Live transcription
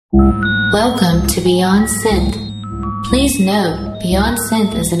Welcome to Beyond Synth. Please note, Beyond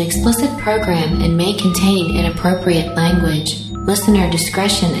Synth is an explicit program and may contain inappropriate language. Listener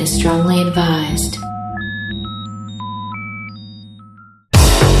discretion is strongly advised.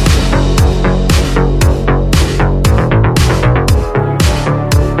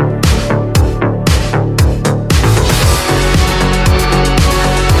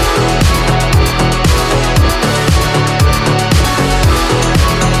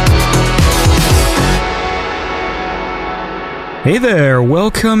 Hey there,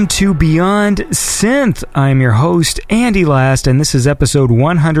 welcome to Beyond Synth. I'm your host, Andy Last, and this is episode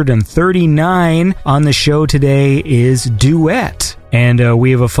 139. On the show today is Duet. And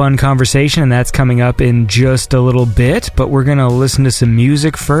we have a fun conversation, and that's coming up in just a little bit, but we're going to listen to some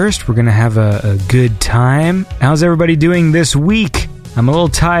music first. We're going to have a good time. How's everybody doing this week? I'm a little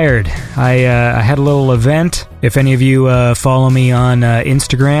tired. I had a little event. If any of you follow me on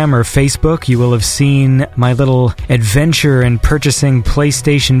Instagram or Facebook, you will have seen my little adventure in purchasing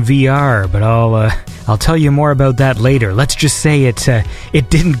PlayStation VR, but I'll tell you more about that later. Let's just say it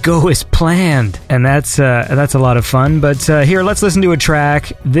didn't go as planned, and that's a lot of fun. But here, let's listen to a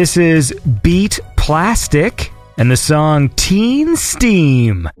track. This is Beat Plastic and the song Teen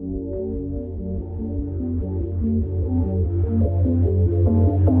Steam.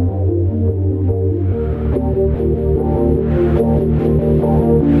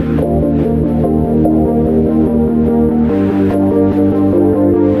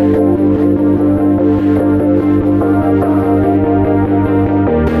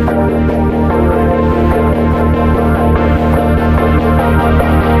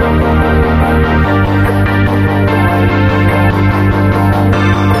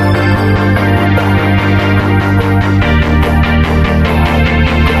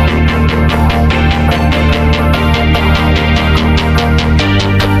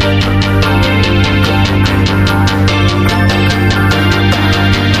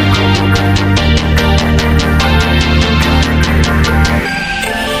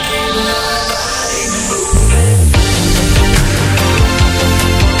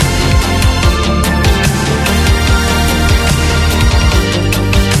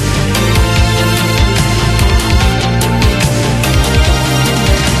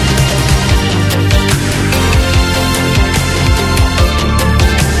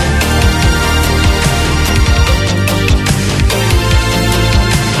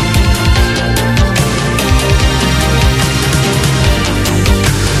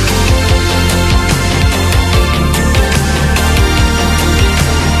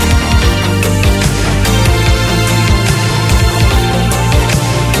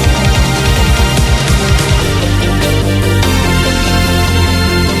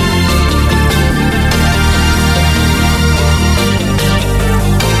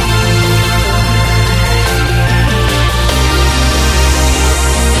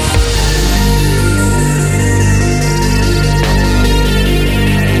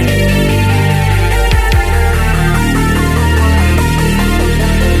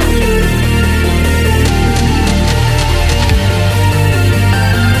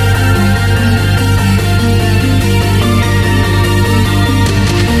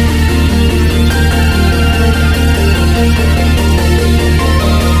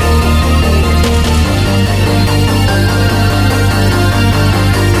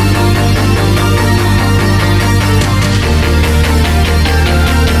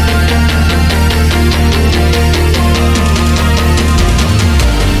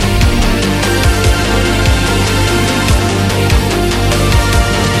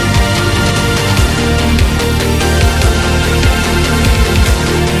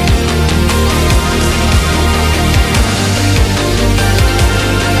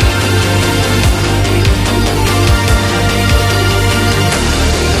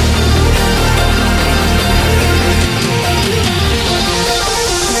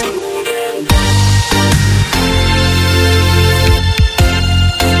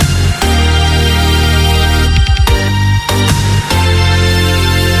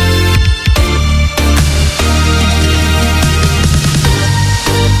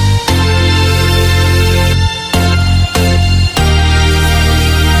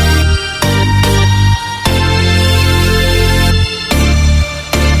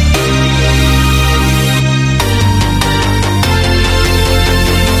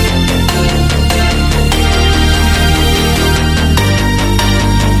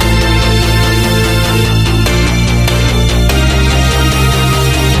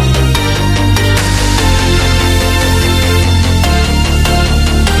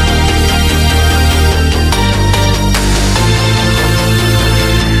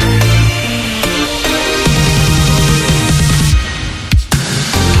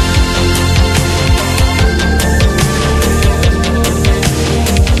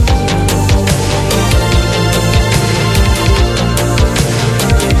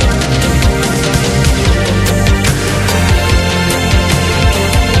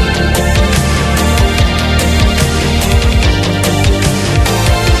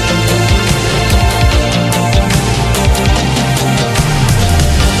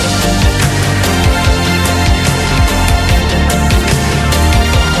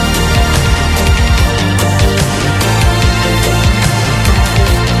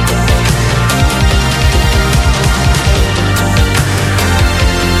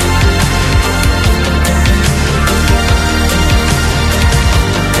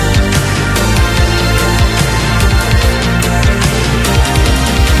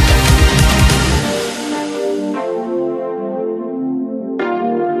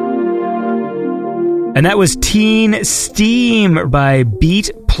 And that was Teen Steam by Beat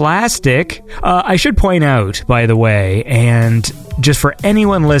Plastic. I should point out, by the way, and just for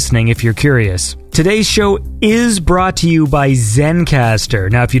anyone listening, if you're curious, today's show is brought to you by Zencastr.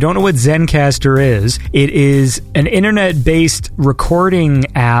 Now, if you don't know what Zencastr is, it is an internet-based recording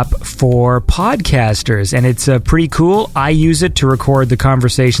app for podcasters, and it's pretty cool. I use it to record the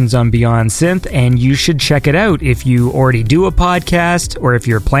conversations on Beyond Synth, and you should check it out if you already do a podcast or if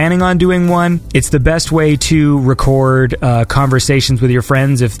you're planning on doing one. It's the best way to record conversations with your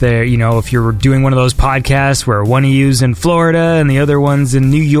friends if they're, if you're doing one of those podcasts where one of you's in Florida and the other one's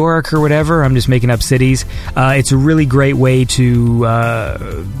in New York or whatever. I'm just making up cities. It's a really great way to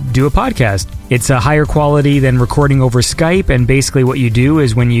do a podcast. It's a higher quality than recording over Skype, and basically what you do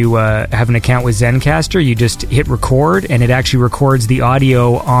is when you have an account with Zencastr, you just hit record, and it actually records the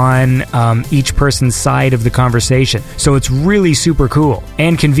audio on each person's side of the conversation. So it's really super cool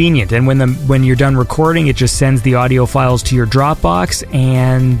and convenient. And when you're done recording, it just sends the audio files to your Dropbox,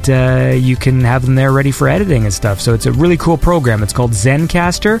 and you can have them there ready for editing and stuff. So it's a really cool program. It's called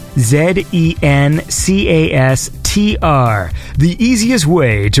Zencastr, Zencastr, the easiest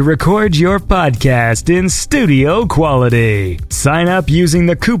way to record your podcast in studio quality. Sign up using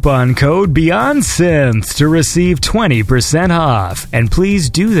the coupon code BeyondSynth to receive 20% off. And please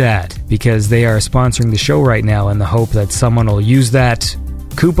do that, because they are sponsoring the show right now in the hope that someone will use that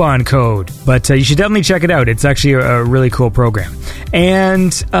coupon code. But you should definitely check it out. It's actually a really cool program.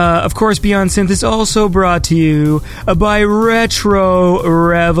 And of course, Beyond Synth is also brought to you by Retro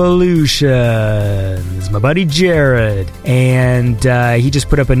Revolutions. My buddy Jared, and he just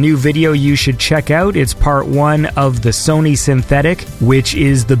put up a new video you should check out. It's part 1 of the Sony Synthetic, which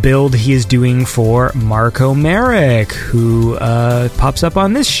is the build he is doing for Marco Merrick, who pops up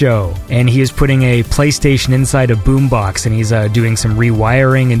on this show. And he is putting a PlayStation inside a boombox, and he's doing some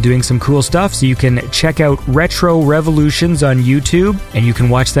rewiring and doing some cool stuff. So you can check out Retro Revolutions on YouTube, and you can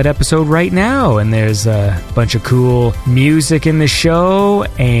watch that episode right now. And there's a bunch of cool music in the show,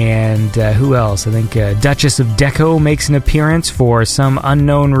 and who else? I think Duchess of Deco makes an appearance for some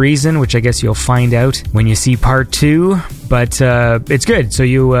unknown reason, which I guess you'll find out when you see part 2. But it's good. So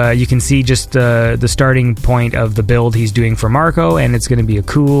you can see just the starting point of the build he's doing for Marco, and it's going to be a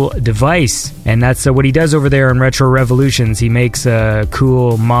cool device. And that's what he does over there in Retro Revolutions. He makes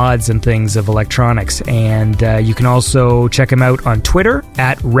cool mods and things of electronics. And you can also check him out on Twitter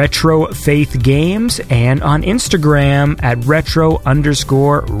at RetroFaithGames and on Instagram at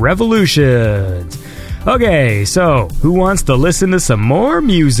Retro_Revolutions. Okay, so who wants to listen to some more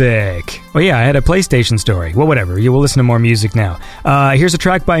music? Oh yeah, I had a PlayStation story. Well, whatever. You will listen to more music now. Here's a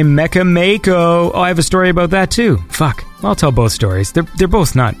track by Mecha Mako. Oh, I have a story about that too. Fuck. I'll tell both stories. They're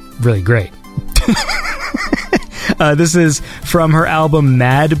both not really great. This is from her album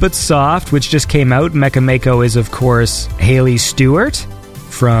Mad But Soft, which just came out. Mecha Mako is, of course, Hayley Stewart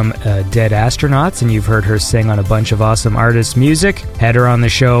from Dead Astronauts, and you've heard her sing on a bunch of awesome artists' music. Had her on the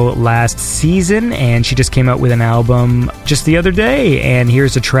show last season, and she just came out with an album just the other day, and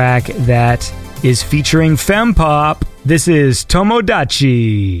here's a track that is featuring Fempop. This is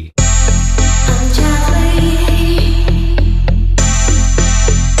Tomodachi.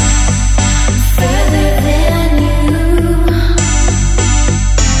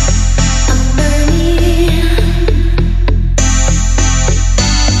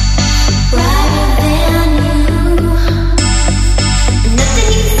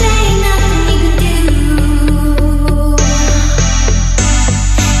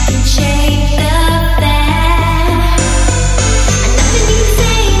 Change the fact, nothing you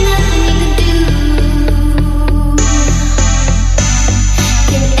say.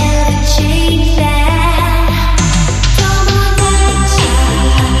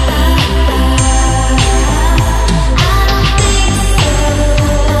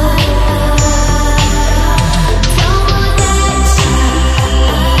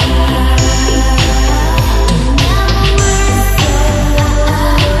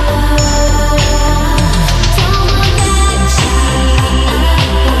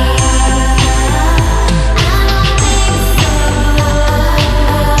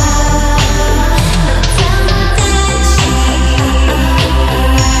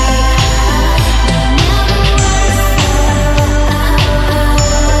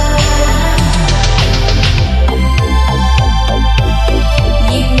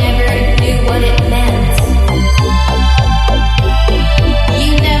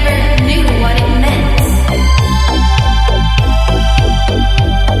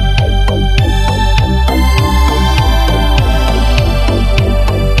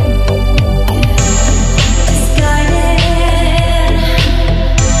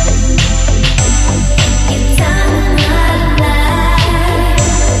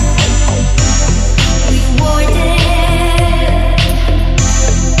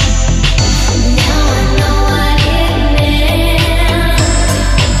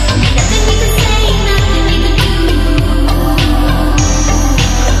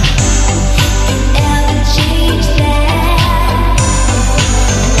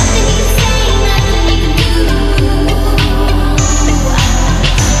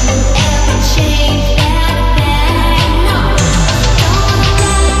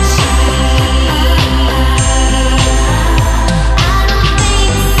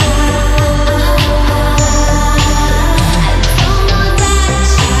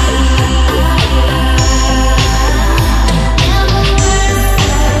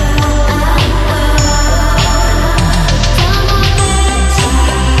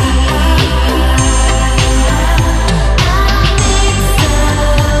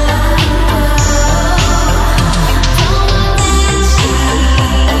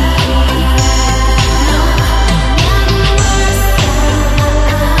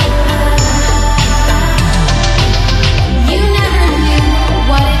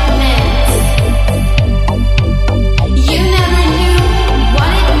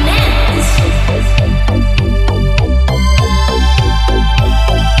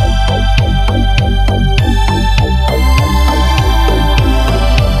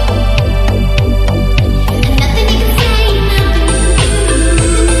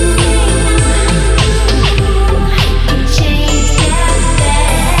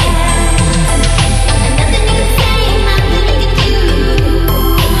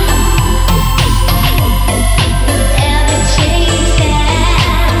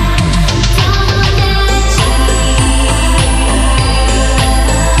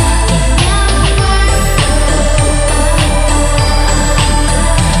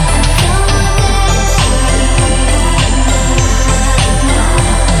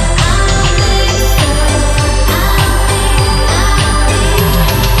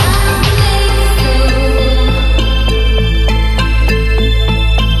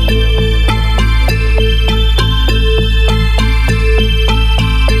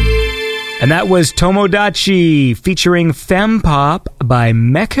 And that was Tomodachi featuring Fempop by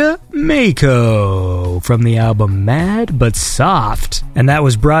Mecha Mako from the album Mad But Soft. And that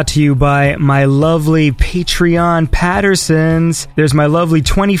was brought to you by my lovely Patreon Pattersons. There's my lovely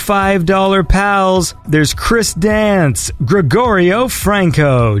 $25 pals. There's Chris Dance, Gregorio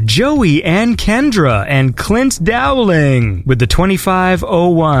Franco, Joey and Kendra, and Clint Dowling with the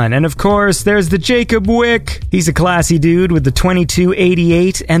 2501. And of course, there's the Jacob Wick. He's a classy dude with the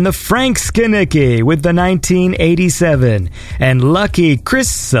 2288, and the Frank Skanicki with the 1987, and lucky Chris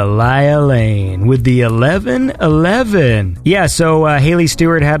Celia Lane with the 1111. Yeah, so Haley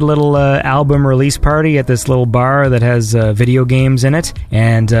Stewart had a little album release party at this little bar that has video games in it,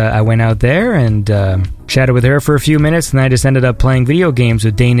 and I went out there and chatted with her for a few minutes, and I just ended up playing video games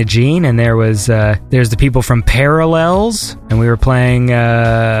with Dana Jean, and there's the people from Parallels, and we were playing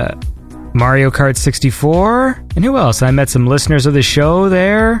Mario Kart 64, and who else? I met some listeners of the show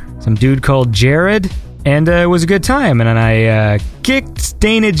there, some dude called Jared, and it was a good time. And then I kicked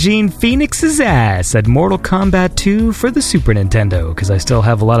Dana Jean Phoenix's ass at Mortal Kombat 2 for the Super Nintendo, because I still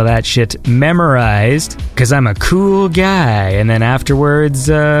have a lot of that shit memorized, because I'm a cool guy. And then afterwards,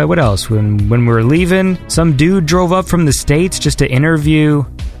 what else? When we were leaving, some dude drove up from the States just to interview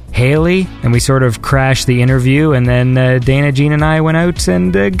Haley, and we sort of crashed the interview, and then Dana Jean and I went out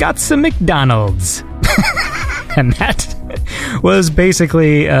and got some McDonald's. And that was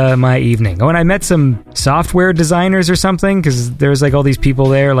basically my evening. Oh, and I met some software designers or something, because there was like all these people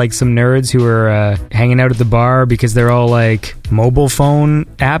there, like some nerds who were hanging out at the bar because they're all like mobile phone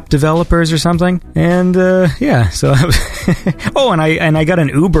app developers or something. And yeah, so I was oh, and I got an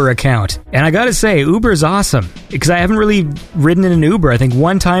Uber account, and I gotta say, Uber's awesome, because I haven't really ridden in an Uber. I think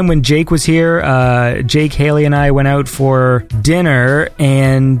one time when Jake was here, Jake, Haley, and I went out for dinner,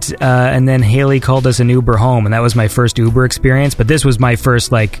 and then Haley called us an Uber home, and that was my first Uber experience. But this was my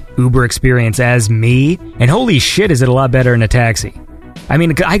first like Uber experience as me, and holy shit, is it a lot better in a taxi. I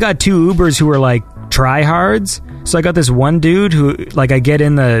mean, I got two Ubers who were like tryhards. So I got this one dude who, like, I get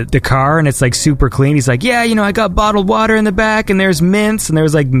in the car and it's like super clean. He's like, yeah, you know, I got bottled water in the back and there's mints, and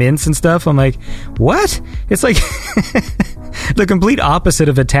there's like mints and stuff. I'm like, what? It's like the complete opposite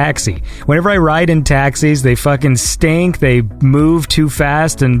of a taxi. Whenever I ride in taxis, they fucking stink. They move too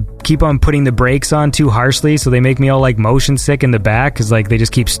fast and keep on putting the brakes on too harshly, so they make me all like motion sick in the back, because like they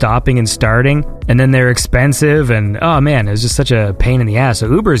just keep stopping and starting, and then they're expensive, and oh man, it's just such a pain in the ass. So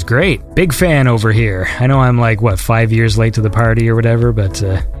Uber is great. Big fan over here. I know I'm like, what, 5 years late to the party or whatever, but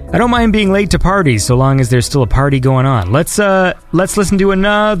I don't mind being late to parties so long as there's still a party going on. Let's listen to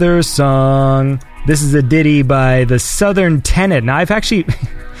another song. This is a ditty by the Southern Tenant. Now, I've actually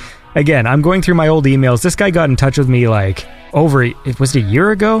again, I'm going through my old emails. This guy got in touch with me like was it a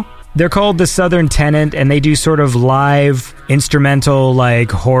year ago? They're called the Southern Tenant, and they do sort of live instrumental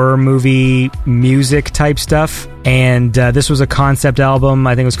like horror movie music type stuff. And this was a concept album.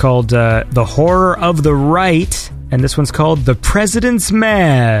 I think it was called The Horror of the Right, and this one's called The President's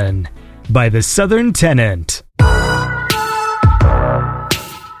Man by the Southern Tenant.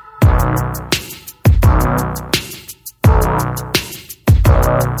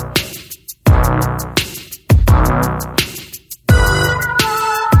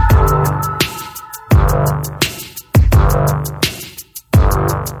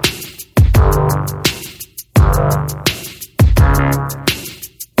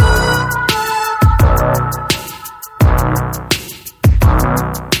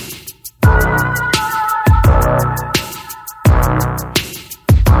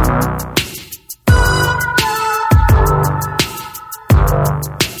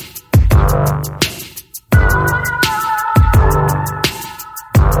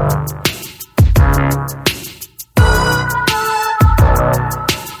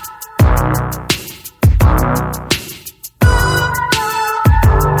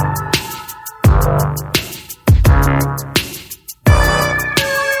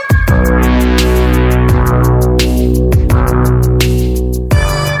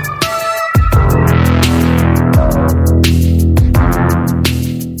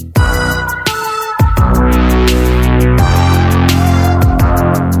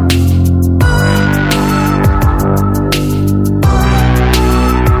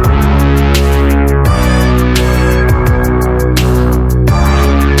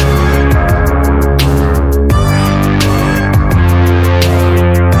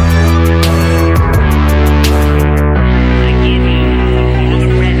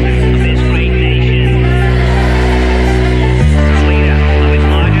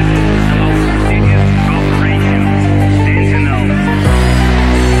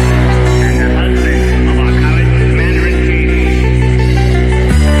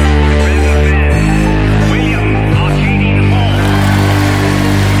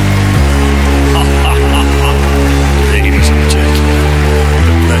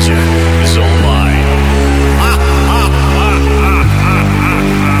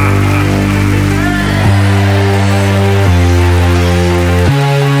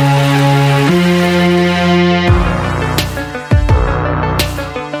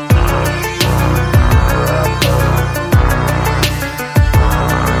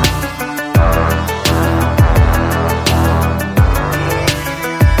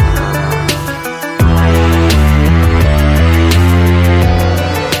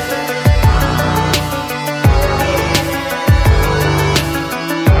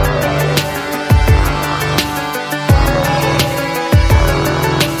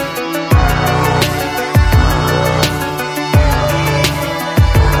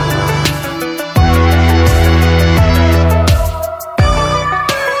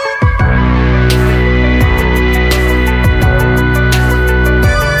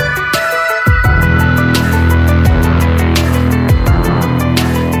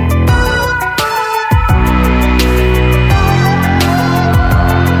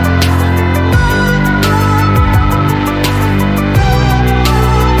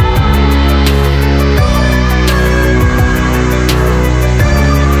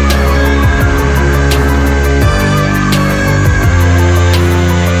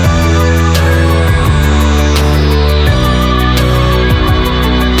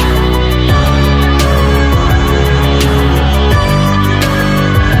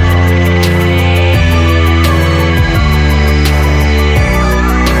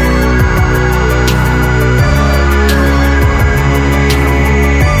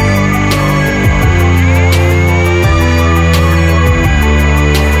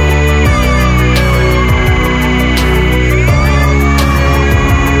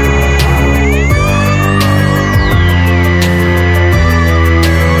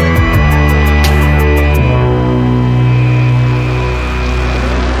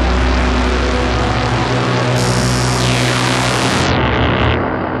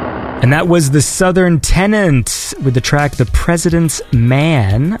 And that was the Southern Tenant with the track The President's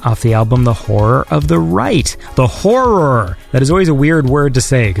Man off the album The Horror of the Right. The horror! That is always a weird word to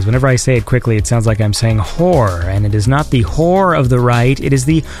say, because whenever I say it quickly, it sounds like I'm saying whore, and it is not the whore of the right, it is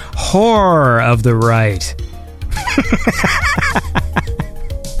the horror of the right.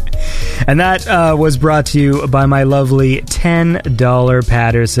 And that was brought to you by my lovely $10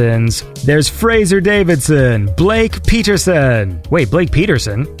 Pattersons. There's Fraser Davidson, Blake Peterson. Wait, Blake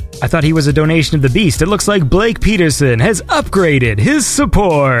Peterson? I thought he was a donation of the beast. It looks like Blake Peterson has upgraded his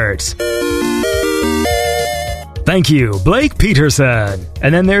support. Thank you, Blake Peterson.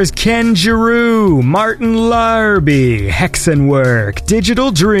 And then there's Ken Giroux, Martin Larby, Hexenwork, Digital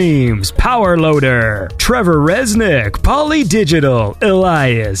Dreams, Power Loader, Trevor Resnick, Poly Digital,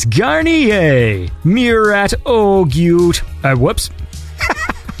 Elias Garnier, Murat Ogut. Whoops.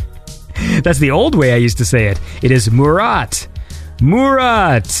 That's the old way I used to say it. It is Murat.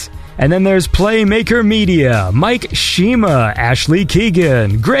 And then there's Playmaker Media, Mike Shima, Ashley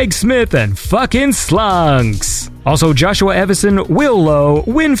Keegan, Greg Smith, and fucking Slunks. Also Joshua Evison, Will Lowe,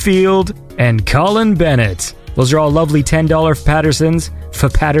 Winfield, and Colin Bennett. Those are all lovely $10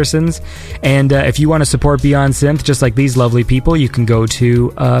 Pattersons. And if you want to support Beyond Synth, just like these lovely people, you can go to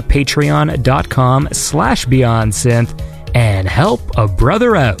patreon.com/Beyond Synth and help a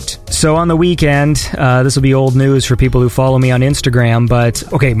brother out. So on the weekend, this will be old news for people who follow me on Instagram, but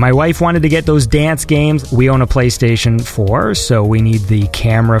okay, my wife wanted to get those dance games. We own a PlayStation 4, so we need the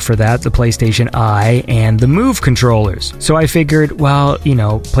camera for that, the PlayStation Eye, and the Move controllers. So I figured, well, you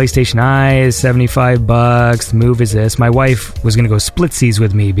know, PlayStation Eye is $75, the Move is this. My wife was going to go splitsies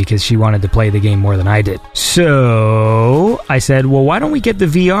with me because she wanted to play the game more than I did. So I said, well, why don't we get the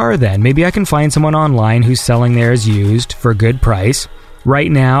VR then? Maybe I can find someone online who's selling theirs used for a good price.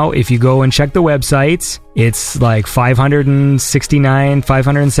 Right now, if you go and check the websites, it's like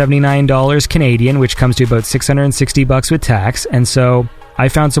 $579 Canadian, which comes to about $660 with tax. And so I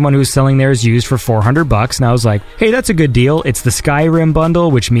found someone who's selling theirs used for $400, and I was like, hey, that's a good deal. It's the Skyrim bundle,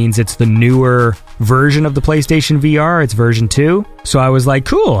 which means it's the newer version of the PlayStation VR. It's version 2. So I was like,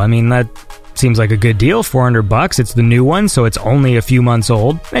 cool. I mean, that seems like a good deal, $400. It's the new one, so it's only a few months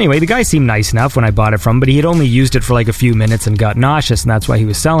old. Anyway, the guy seemed nice enough when I bought it from him, but he had only used it for like a few minutes and got nauseous, and that's why he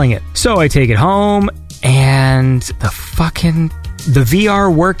was selling it. So I take it home, and the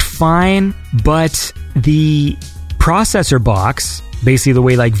VR worked fine, but the processor box, basically the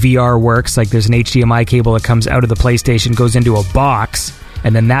way like VR works, like there's an HDMI cable that comes out of the PlayStation, goes into a box,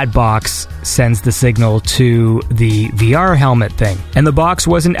 and then that box sends the signal to the VR helmet thing. And the box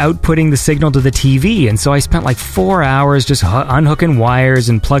wasn't outputting the signal to the TV, and so I spent like 4 hours just unhooking wires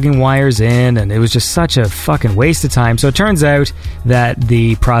and plugging wires in, and it was just such a fucking waste of time. So it turns out that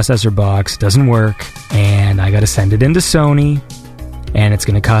the processor box doesn't work, and I gotta send it into Sony, and it's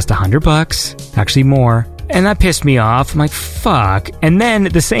gonna cost $100, actually more. And that pissed me off. I'm like, fuck. And then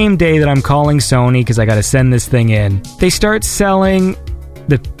the same day that I'm calling Sony because I gotta send this thing in, they start selling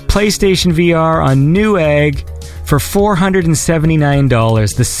the PlayStation VR on Newegg for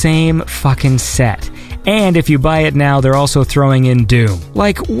 $479, the same fucking set. And if you buy it now, they're also throwing in Doom.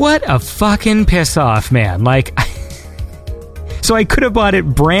 Like, what a fucking piss off, man. Like, so I could have bought it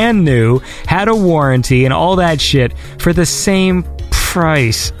brand new, had a warranty and all that shit for the same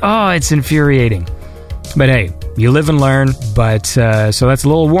price. Oh, it's infuriating. But hey, you live and learn. But so that's a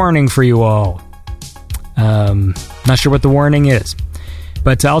little warning for you all. Not sure what the warning is.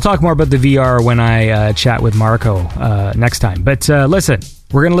 But I'll talk more about the VR when I chat with Marco next time. But listen,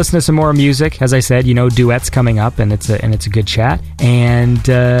 we're going to listen to some more music. As I said, you know, duets coming up, and it's a good chat. And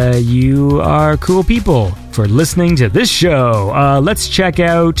you are cool people for listening to this show. Let's check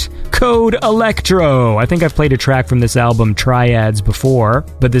out Code Electro. I think I've played a track from this album, Triads, before,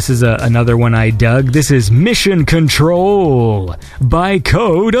 but this is another one I dug. This is Mission Control by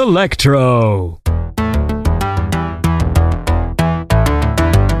Code Electro.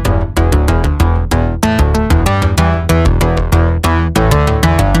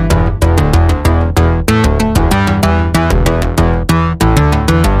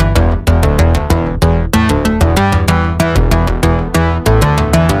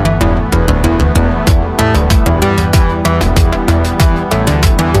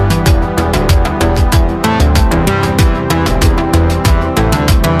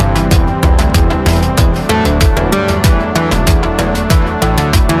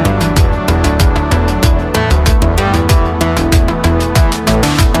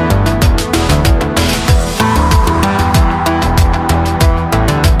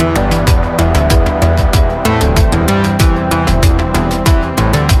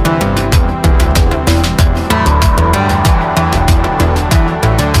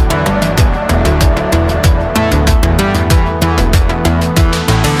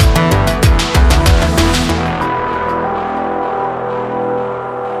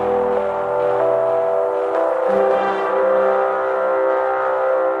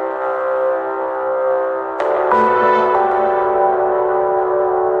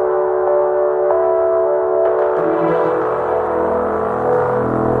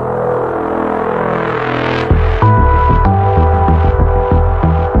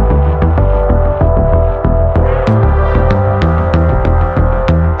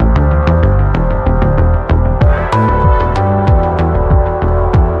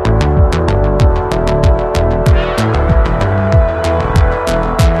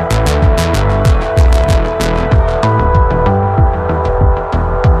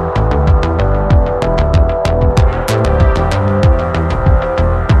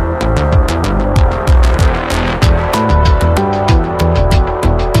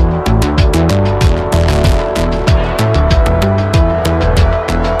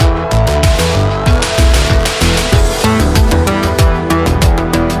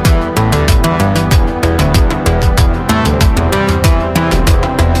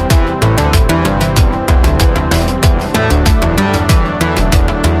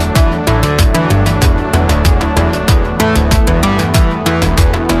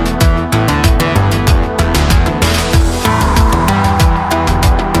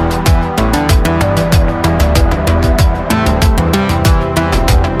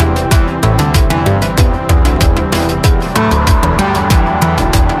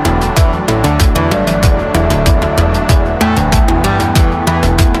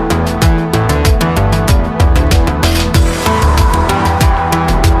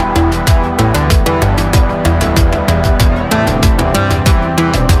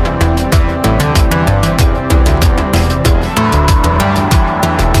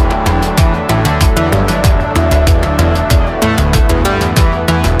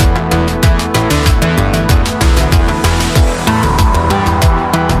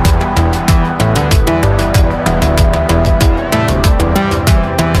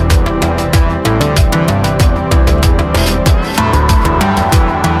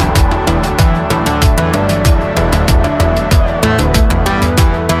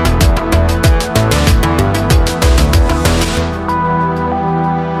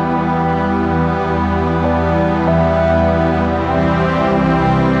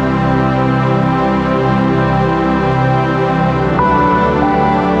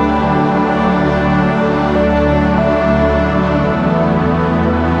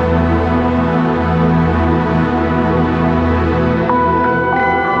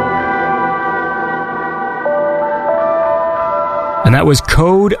 That was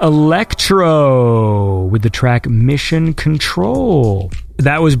Code Electro with the track Mission Control.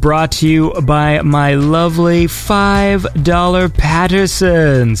 That was brought to you by my lovely $5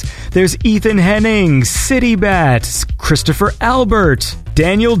 Pattersons. There's Ethan Henning, City Bat, Christopher Albert,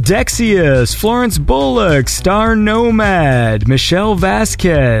 Daniel Dexius, Florence Bullock, Star Nomad, Michelle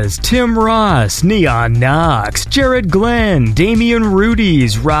Vasquez, Tim Ross, Neon Knox, Jared Glenn, Damian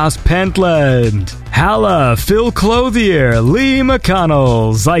Rudies, Ross Pentland, Halla, Phil Clothier, Lee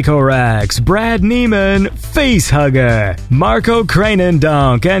McConnell, Zycorax, Brad Neiman, Facehugger, Marco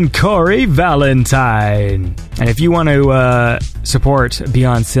Cranendonk, and Corey Valentine. And if you want to support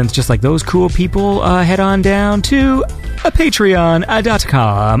Beyond Synth just like those cool people, head on down to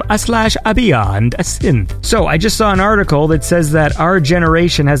patreon.com/BeyondSynth. So I just saw an article that says that our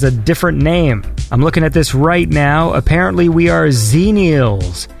generation has a different name. I'm looking at this right now. Apparently we are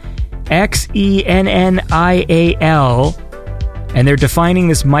Xennials. Xennial. And they're defining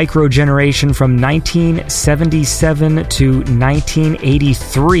this micro-generation from 1977 to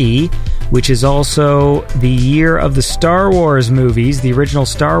 1983, which is also the year of the Star Wars movies, the original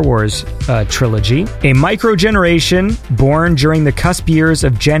Star Wars trilogy. A micro-generation born during the cusp years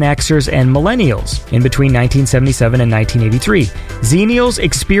of Gen Xers and Millennials, in between 1977 and 1983. Xennials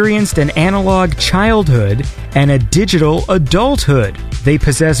experienced an analog childhood and a digital adulthood. They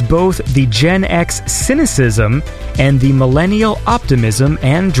possess both the Gen X cynicism and the millennial optimism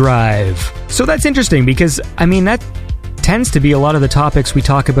and drive. So that's interesting because, I mean, that tends to be a lot of the topics we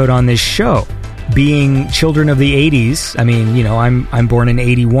talk about on this show. Being children of the 80s, I mean, you know, I'm born in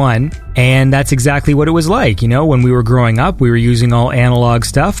 81, and that's exactly what it was like. You know, when we were growing up, we were using all analog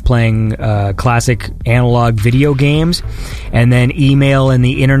stuff, playing classic analog video games, and then email and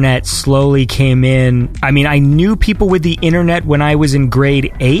the internet slowly came in. I mean, I knew people with the internet when I was in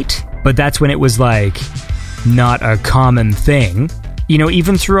grade 8, but that's when it was like not a common thing. You know,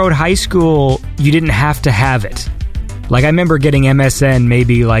 even throughout high school, you didn't have to have it. Like, I remember getting MSN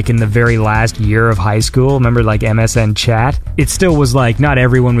maybe, like, in the very last year of high school. Remember, like, MSN chat? It still was, like, not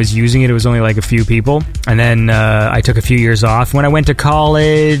everyone was using it. It was only, like, a few people. And then I took a few years off. When I went to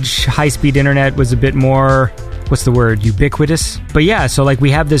college, high-speed internet was a bit more, what's the word, ubiquitous? But yeah, so, like,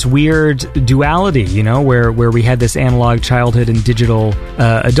 we have this weird duality, you know, where we had this analog childhood and digital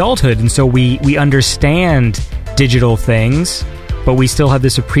adulthood. And so we understand digital things, but we still have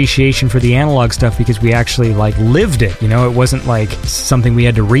this appreciation for the analog stuff because we actually, like, lived it, you know? It wasn't, like, something we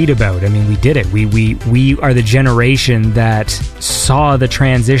had to read about. I mean, we did it. We are the generation that saw the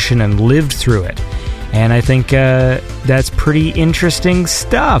transition and lived through it. And I think that's pretty interesting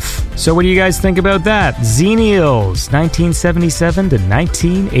stuff. So what do you guys think about that? Xennials, 1977 to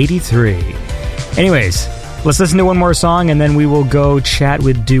 1983. Anyways, let's listen to one more song and then we will go chat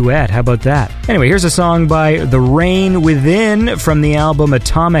with Duet. How about that? Anyway, here's a song by The Rain Within from the album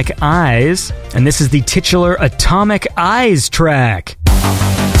Atomic Eyes. And this is the titular Atomic Eyes track.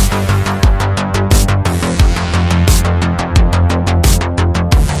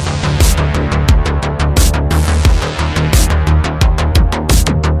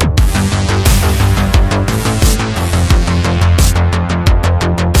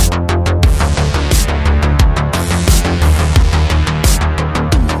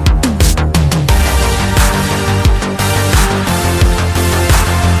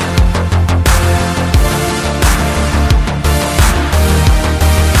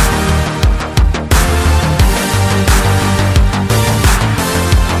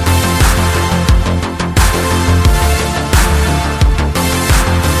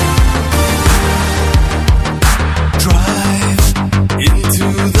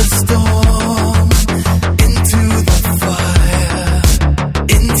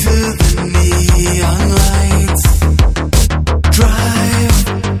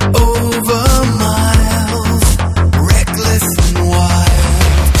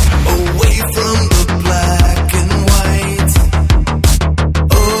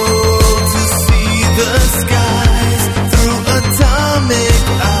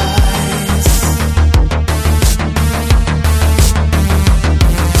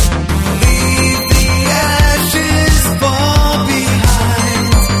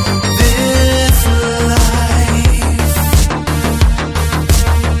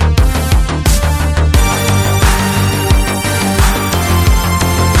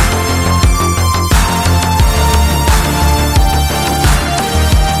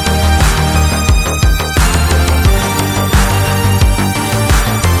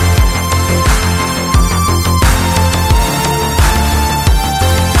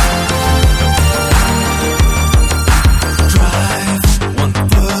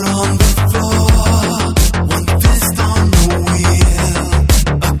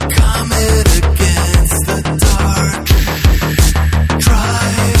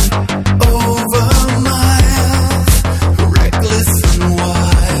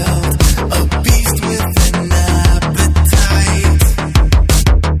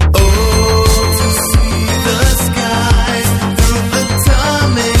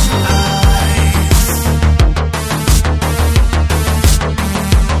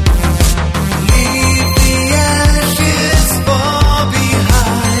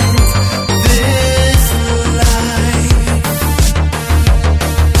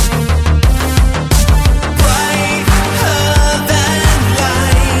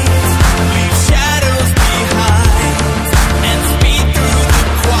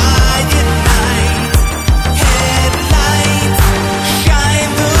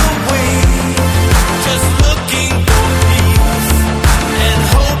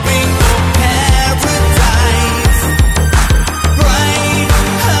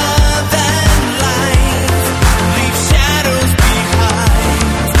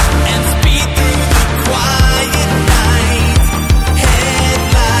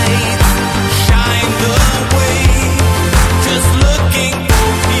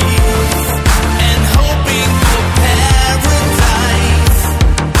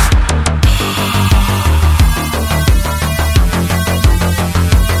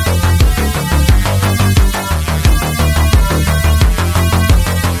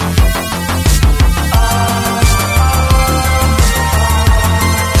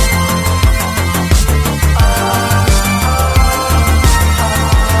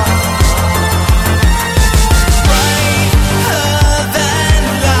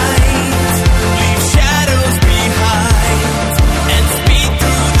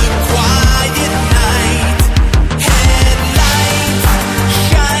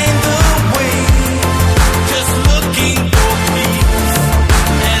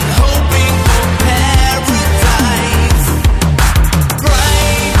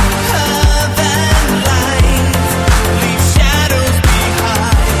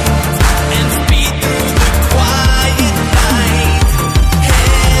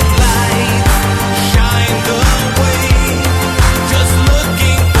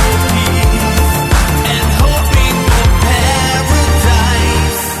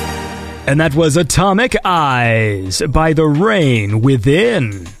 And that was Atomic Eyes by The Rain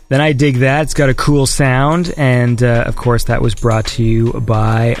Within. Then I dig that. It's got a cool sound. And, of course, that was brought to you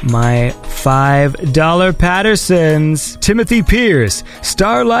by my $5 Pattersons. Timothy Pierce,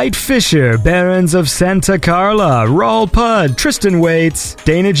 Starlight Fisher, Barons of Santa Carla, Raul Pudd, Tristan Waits,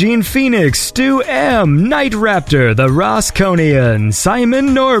 Dana Jean Phoenix, Stu M, Night Raptor, The Rosconian, Simon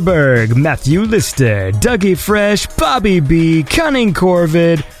Norberg, Matthew Lister, Dougie Fresh, Bobby B, Cunning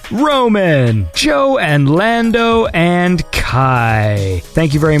Corvid, Roman, Joe and Lando, and Kai.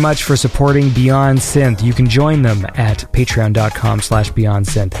 Thank you very much for supporting Beyond Synth. You can join them at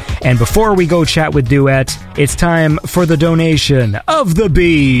patreon.com/BeyondSynth. And before we go chat with Duet, it's time for the donation of the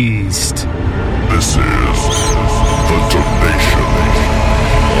Beast. This is the donation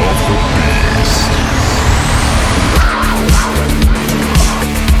of the Beast.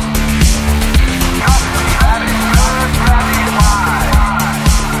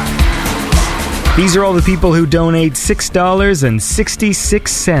 These are all the people who donate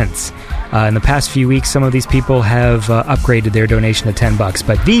 $6.66. In the past few weeks, some of these people have upgraded their donation to $10,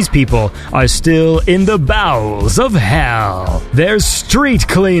 but these people are still in the bowels of hell. There's Street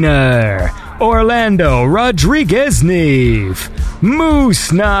Cleaner, Orlando Rodriguez Neve,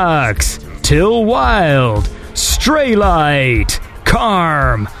 Moose Knox, Till Wild, Straylight,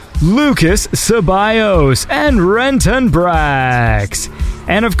 Carm, Lucas Ceballos, and Renton Brax.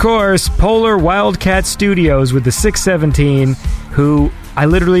 And of course, Polar Wildcat Studios with the 617, who I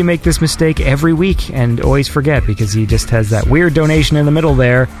literally make this mistake every week and always forget because he just has that weird donation in the middle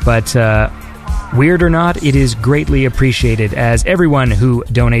there. But weird or not, it is greatly appreciated, as everyone who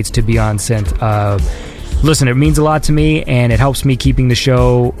donates to Beyond Synth. Listen, it means a lot to me, and it helps me keeping the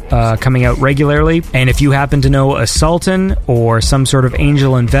show coming out regularly. And if you happen to know a sultan or some sort of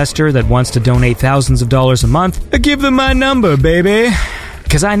angel investor that wants to donate thousands of dollars a month, give them my number, baby.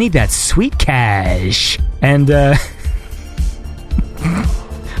 Because I need that sweet cash. And on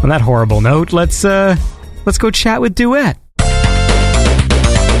that horrible note, let's go chat with Duet.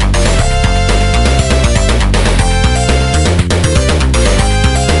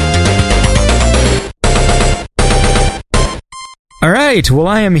 All right, well,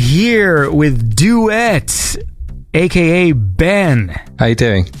 I am here with Duet, a.k.a. Ben. How you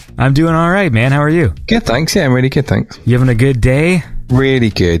doing? I'm doing all right, man. How are you? Good, thanks. Yeah, I'm really good, thanks. You having a good day? Really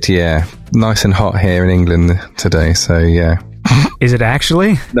good, yeah. Nice and hot here in England today, so yeah. Is it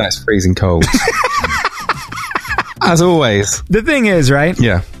actually? No, it's freezing cold. As always. The thing is, right?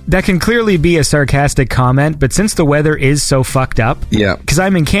 Yeah. That can clearly be a sarcastic comment, but since the weather is so fucked up... Yeah. Because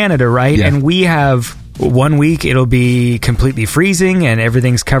I'm in Canada, right? Yeah. And we have... 1 week it'll be completely freezing and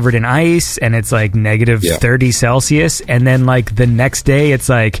everything's covered in ice and it's like negative 30 Celsius, and then like the next day it's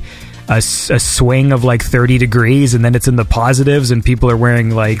like a swing of like 30 degrees, and then it's in the positives and people are wearing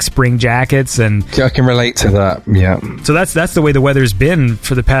like spring jackets. And I can relate to that. Yeah. So that's the way the weather's been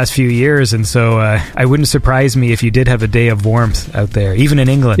for the past few years, and so I wouldn't surprise me if you did have a day of warmth out there, even in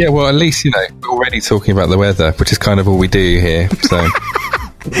England. Yeah, well, at least we're already talking about the weather, which is kind of all we do here. So.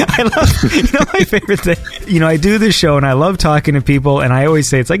 I love, my favorite thing, I do this show and I love talking to people, and I always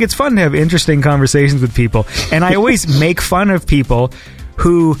say it's fun to have interesting conversations with people, and I always make fun of people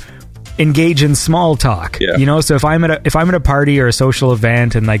who engage in small talk. Yeah. So if I'm at a party or a social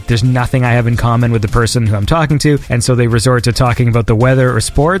event and like there's nothing I have in common with the person who I'm talking to, and so they resort to talking about the weather or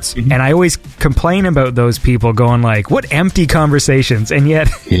sports, and I always complain about those people going like, what empty conversations, and yet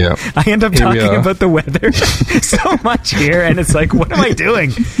I end up talking about the weather so much here, and it's like, what am I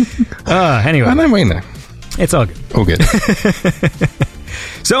doing? Anyway, I don't know. It's all good. All good.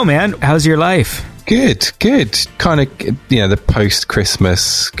 So, man, how's your life? Good. Kind of, the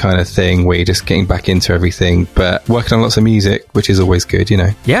post-Christmas kind of thing where you're just getting back into everything, but working on lots of music, which is always good,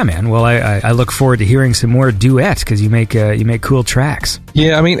 Yeah, man. Well, I look forward to hearing some more Duet, because you make cool tracks.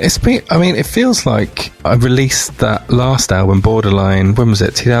 Yeah, it feels like I released that last album, Borderline, when was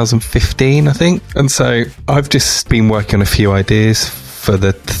it? 2015, I think. And so I've just been working on a few ideas for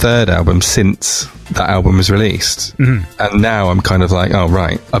the third album since that album was released. Mm-hmm. And now I'm kind of like, oh,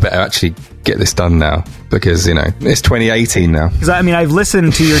 right, I better actually get this done now, because, it's 2018 now. Because, I've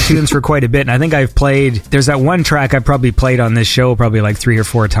listened to your tunes for quite a bit, and I think I've played, there's that one track I probably played on this show probably like 3 or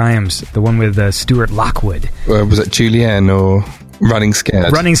 4 times, the one with Stuart Lockwood. Was it Julianne or... Running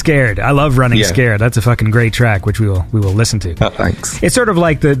Scared. Running Scared. I love Running Yeah. Scared. That's a fucking great track, which we will listen to. Oh, thanks. It's sort of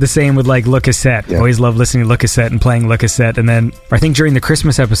like the same with like Le Cassette. Yeah. Always love listening to Le Cassette and playing Le Cassette. And then I think during the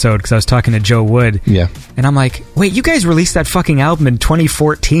Christmas episode, because I was talking to Joe Wood, Yeah. and I'm like, wait, you guys released that fucking album in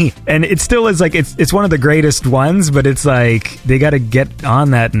 2014, and it still is like it's one of the greatest ones, but it's like they got to get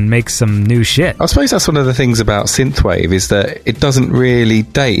on that and make some new shit. I suppose that's one of the things about synthwave is that it doesn't really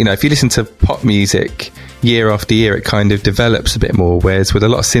date. You know, if you listen to pop music year after year, it kind of develops a bit more. Whereas with a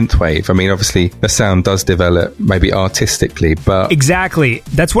lot of synthwave, I mean, obviously the sound does develop maybe artistically, but Exactly.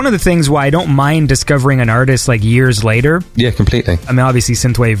 That's one of the things why I don't mind discovering an artist like years later. yeah, completely. I mean, obviously,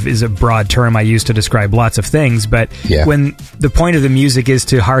 synthwave is a broad term I use to describe lots of things, but Yeah. when the point of the music is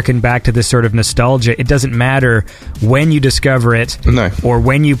to harken back to this sort of nostalgia, it doesn't matter when you discover it No. or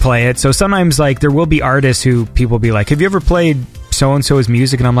when you play it. So sometimes, like, there will be artists who people be like, have you ever played so-and-so's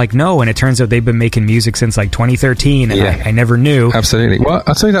music? And I'm like, no. And it turns out they've been making music since like 2013, and Yeah. I never knew. Absolutely. Well,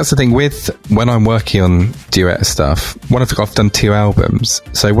 I'll tell you that's the thing with when I'm working on duet stuff. I've done 2 albums.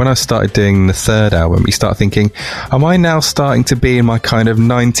 So when I started doing the 3rd album, you start thinking, am I now starting to be in my kind of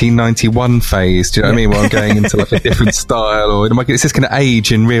 1991 phase? Do you know what I mean? Where I'm going into like a different style, or is this going to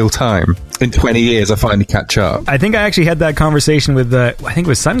age in real time? In 20 years, I finally catch up. I think I actually had that conversation with I think it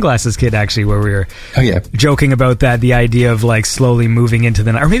was Sunglasses Kid, actually, where we were Oh yeah. joking about that, the idea of like slowly moving into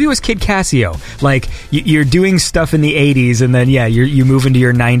the, or maybe it was Kid Casio, like you're doing stuff in the 80s and then you move into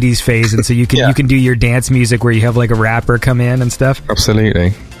your 90s phase, and so you can Yeah. you can do your dance music where you have like a rapper come in and stuff.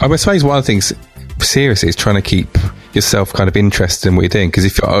 Absolutely. I suppose one of the things, seriously, is trying to keep yourself kind of interested in what you're doing.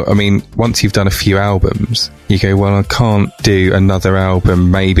 Because once you've done a few albums, you go, well, I can't do another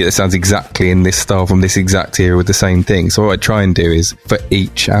album maybe that sounds exactly in this style from this exact era with the same thing. So what I try and do is for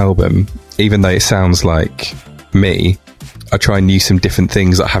each album, even though it sounds like me, I try and use some different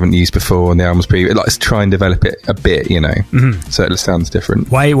things that I haven't used before on the albums previous. Like, let's try and develop it a bit, you know, so it sounds different.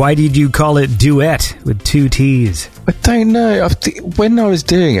 Why did you call it Duet with 2 T's? I don't know. When I was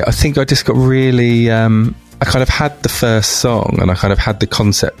doing it, I think I just got really... I kind of had the first song and I kind of had the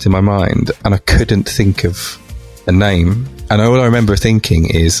concept in my mind, and I couldn't think of a name. And all I remember thinking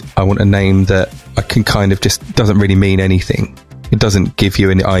is, I want a name that I can kind of just doesn't really mean anything. It doesn't give you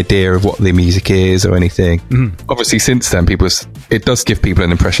any idea of what the music is or anything. Obviously, since then, it does give people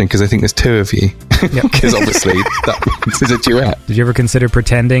an impression because I think there's 2 of you. Because obviously, that is a duet. Did you ever consider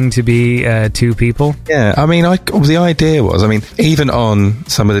pretending to be 2 people? Yeah, I mean, the idea was, even on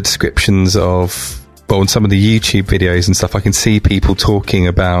some of the descriptions of, on some of the YouTube videos and stuff, I can see people talking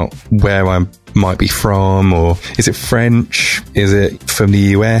about where I might be from, or is it French? Is it from the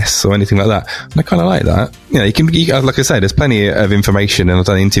US or anything like that? And I kind of like that. You know, like I say, there's plenty of information, and I've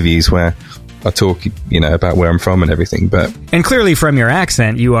done interviews where I talk, about where I'm from and everything, but... And clearly from your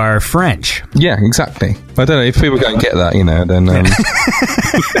accent, you are French. Yeah, exactly. I don't know, if people don't get that, then...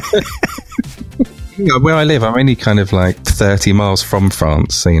 where I live, I'm only kind of like 30 miles from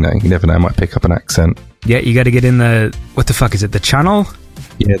France, so, you never know, I might pick up an accent. Yeah, you got to get in what the fuck is it, the Channel?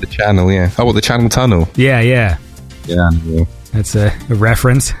 Yeah, the Channel, yeah. Oh, what, the Channel Tunnel? Yeah. Yeah, That's a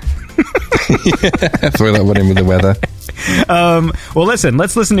reference. throw that one in with the weather. Well,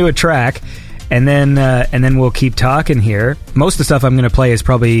 let's listen to a track, and then we'll keep talking here. Most of the stuff I'm going to play is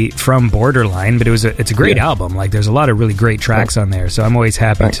probably from Borderline, but it's a great album. Like, there's a lot of really great tracks on there, so I'm always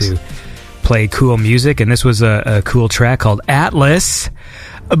happy to play cool music, and this was a cool track called Atlas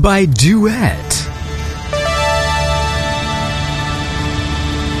by Duet.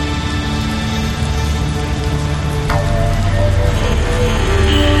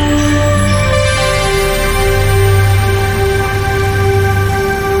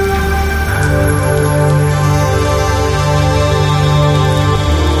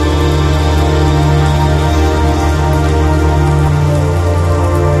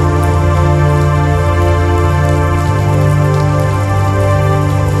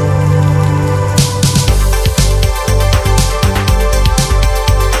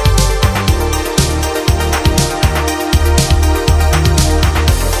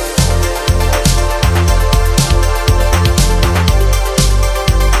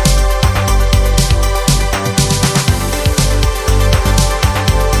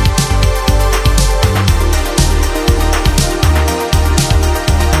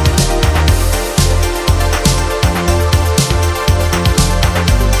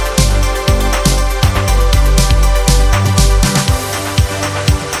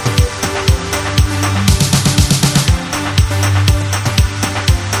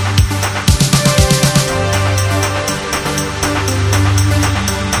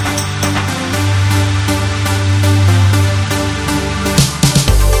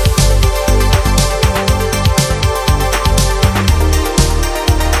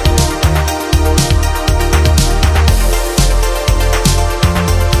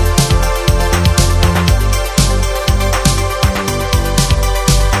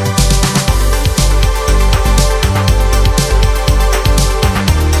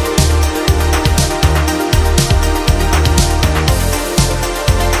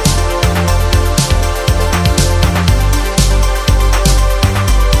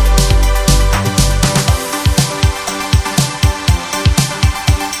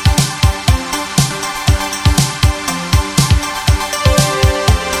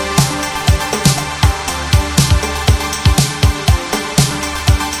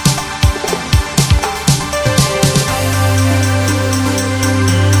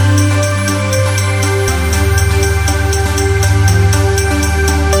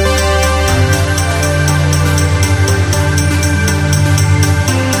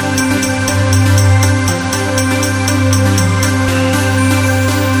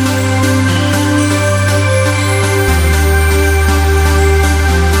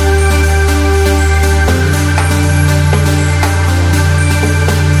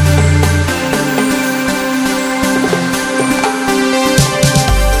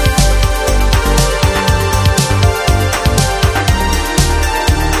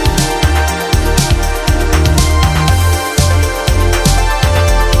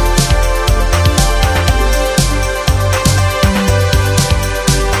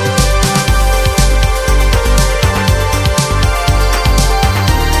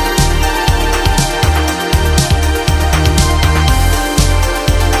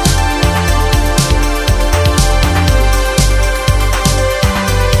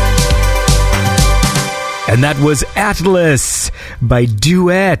 And that was Atlas by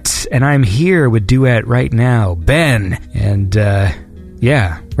Duet. And I'm here with Duet right now, Ben. And,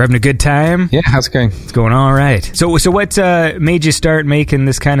 yeah, we're having a good time. Yeah, how's it going? It's going all right. So what made you start making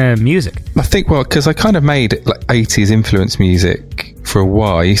this kind of music? I think, well, because I kind of made like 80s influence music for a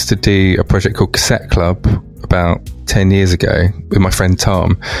while. I used to do a project called Cassette Club about 10 years ago with my friend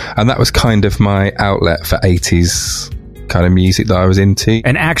Tom. And that was kind of my outlet for 80s kind of music that I was into.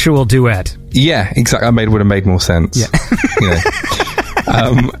 An actual duet. Yeah, exactly. Would have made more sense. Yeah. You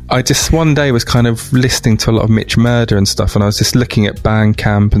know. I just one day was kind of listening to a lot of Mitch Murder and stuff, and I was just looking at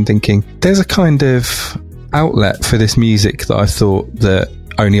Bandcamp and thinking, there's a kind of outlet for this music that I thought that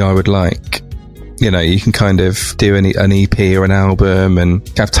only I would like. You know, you can kind of do an EP or an album and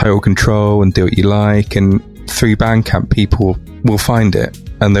have total control and do what you like, and through Bandcamp people will find it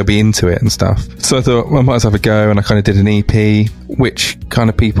and they'll be into it and stuff. So I thought, well, I might as well have a go, and I kind of did an EP, which kind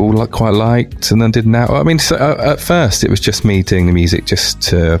of people quite liked, and then did now. I mean, so at first it was just me doing the music just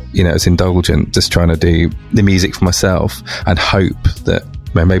to, you know, it's indulgent, just trying to do the music for myself and hope that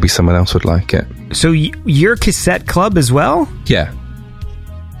maybe someone else would like it. So you're Cassette Club as well? Yeah.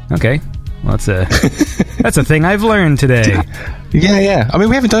 Okay. Well, that's a thing I've learned today. Yeah. I mean,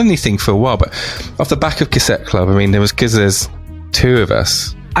 we haven't done anything for a while, but off the back of Cassette Club, I mean, because there's two of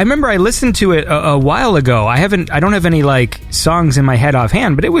us. I remember I listened to it a while ago. I don't have any like songs in my head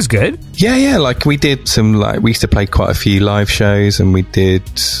offhand, but it was good. Yeah. Like we did we used to play quite a few live shows, and we did,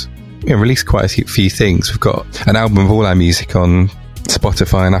 released quite a few things. We've got an album of all our music on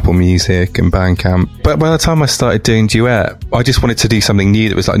Spotify and Apple Music and Bandcamp. But by the time I started doing Duet, I just wanted to do something new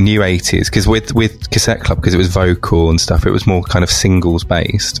that was like new 80s, because with Cassette Club, because it was vocal and stuff, it was more kind of singles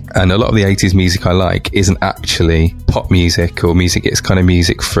based, and a lot of the 80s music I like isn't actually pop music or music. It's kind of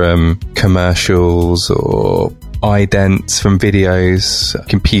music from commercials or idents from videos,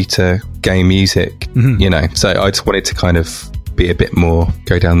 computer game music, you know. So I just wanted to kind of be a bit more,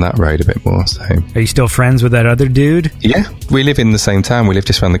 go down that road a bit more. So are you still friends with that other dude? Yeah, we live in the same town. We live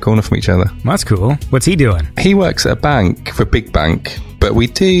just around the corner from each other. Well, that's cool. What's he doing? He works at a bank, for a big bank, but we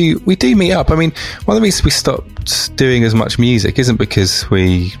do meet up. I mean, one of the reasons we stopped doing as much music isn't because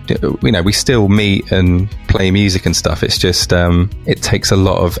we still meet and play music and stuff. It's just it takes a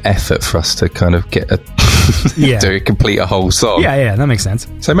lot of effort for us to kind of get to complete a whole song. Yeah, that makes sense.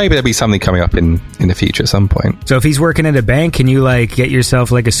 So maybe there'll be something coming up in the future at some point. So if he's working at a bank, can you like get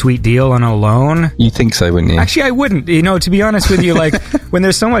yourself like a sweet deal on a loan? You think so, wouldn't you? Actually, I wouldn't. You know, to be honest with you, like when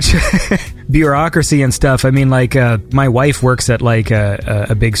there's so much bureaucracy and stuff. I mean, like my wife works at like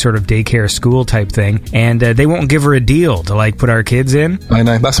a big sort of daycare school type thing, and they won't give her a deal to like put our kids in. I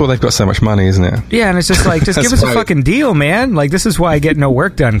know, that's why they've got so much money, isn't it? Yeah, and it's just like, just give us a fucking deal, man. Like, this is why I get no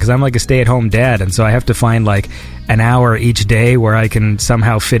work done, because I'm like a stay-at-home dad, and so I have to find like an hour each day where I can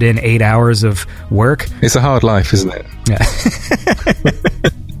somehow fit in 8 hours of work. It's a hard life, isn't it? Yeah.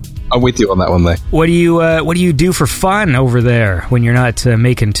 I'm with you on that one, though. What do you do for fun over there when you're not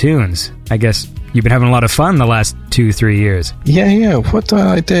making tunes? I guess you've been having a lot of fun the last 2-3 years. Yeah. What do I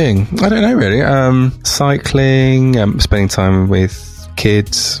like doing? I don't know, really. Cycling, spending time with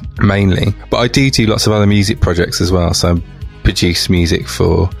kids, mainly. But I do lots of other music projects as well, so I produce music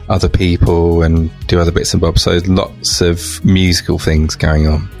for other people and do other bits and bobs. So lots of musical things going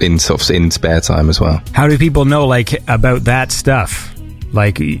on in spare time as well. How do people know, like, about that stuff?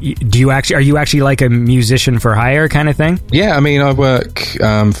 Like, are you actually like a musician for hire kind of thing? Yeah, I mean, I work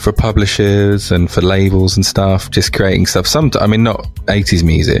for publishers and for labels and stuff, just creating stuff. Not 80s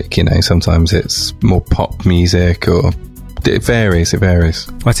music, you know, sometimes it's more pop music, or it varies. Well,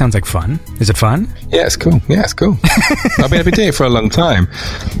 that sounds like fun. Is it fun? Yeah, it's cool. I've been doing it for a long time.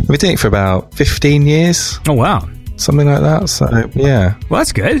 I've been doing it for about 15 years. Oh, wow. Something like that, so yeah. Well,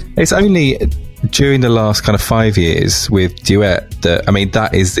 that's good. It's only during the last kind of 5 years with Duet that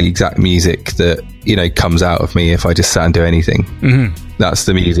is the exact music that, you know, comes out of me if I just sat and do anything. Mm-hmm. That's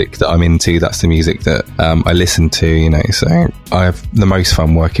the music that I'm into. That's the music that I listen to, you know. So I have the most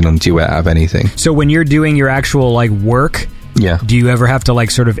fun working on Duet out of anything. So when you're doing your actual like work, do you ever have to like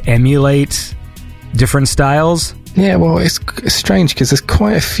sort of emulate different styles? Yeah, well, it's strange because there's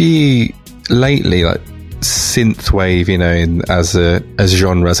quite a few lately, like synthwave, you know, as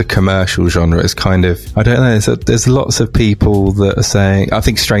a commercial genre. It's kind of, I don't know, there's lots of people that are saying, I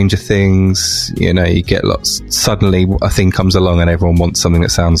think Stranger Things, you know, you get suddenly a thing comes along and everyone wants something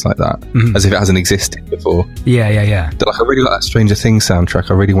that sounds like that, as if it hasn't existed before. Yeah. They're like, I really like that Stranger Things soundtrack,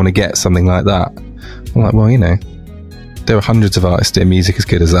 I really want to get something like that. I'm like, well, you know, there are hundreds of artists doing music as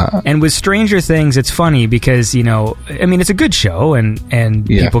good as that. And with Stranger Things, it's funny because, you know, I mean, it's a good show and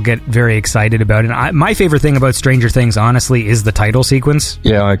people get very excited about it. My favorite thing about Stranger Things, honestly, is the title sequence.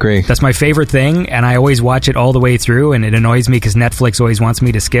 Yeah, I agree. That's my favorite thing, and I always watch it all the way through, and it annoys me because Netflix always wants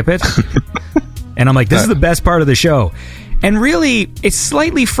me to skip it. And I'm like, this is the best part of the show. And really, it's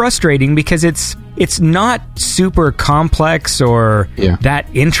slightly frustrating because it's not super complex or that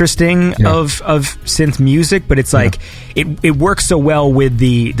interesting of synth music, but it's like it works so well with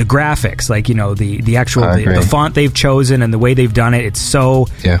the graphics, like, you know, the actual the font they've chosen and the way they've done it. It's so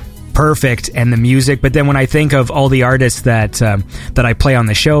perfect, and the music. But then when I think of all the artists that I play on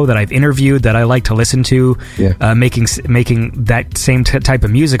the show, that I've interviewed, that I like to listen to, making that same type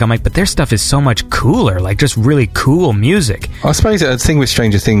of music, I'm like, but their stuff is so much cooler, like just really cool music. I suppose the thing with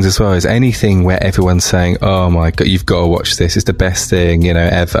Stranger Things as well is anything where everyone's saying, oh my god, you've got to watch this, it's the best thing, you know,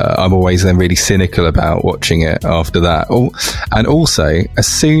 ever. I'm always then really cynical about watching it after that. And also, as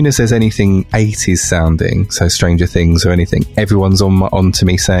soon as there's anything 80s sounding, so Stranger Things or anything, everyone's on to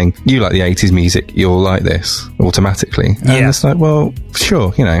me saying, you like the 80s music, you'll like this automatically. And it's like, well,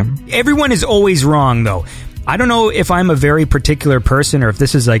 sure, you know. Everyone is always wrong, though. I don't know if I'm a very particular person or if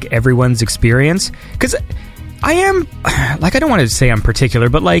this is like everyone's experience, because I am, like, I don't want to say I'm particular,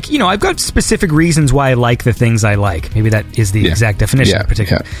 but, like, you know, I've got specific reasons why I like the things I like. Maybe that is the exact definition of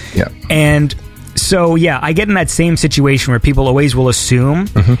particular. And so, I get in that same situation where people always will assume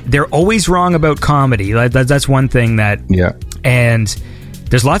they're always wrong about comedy. That's one thing that... And...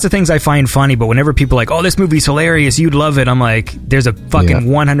 There's lots of things I find funny, but whenever people are like, oh, this movie's hilarious, you'd love it, I'm like, there's a fucking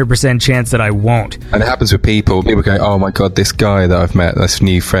 100% chance that I won't. And it happens with people. People go, oh my god, this guy that I've met, this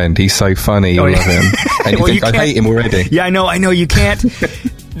new friend, he's so funny, you love him. And you think, I hate him already. Yeah, I know, you can't.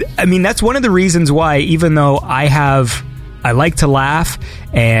 I mean, that's one of the reasons why, even though I like to laugh,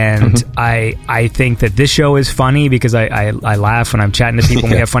 and I think that this show is funny because I laugh when I'm chatting to people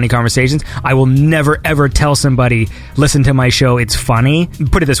and we have funny conversations. I will never ever tell somebody, listen to my show, it's funny.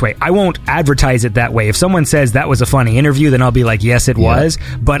 Put it this way, I won't advertise it that way. If someone says that was a funny interview, then I'll be like, yes, it was.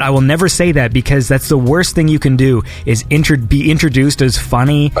 But I will never say that, because that's the worst thing you can do, is be introduced as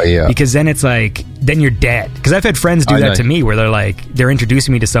funny, because then it's like, then you're dead. Because I've had friends do that to me, where they're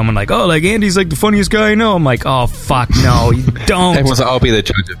introducing me to someone like, oh, like, Andy's like the funniest guy I know. I'm like, oh, fuck, no, you don't. Everyone's like, I'll be the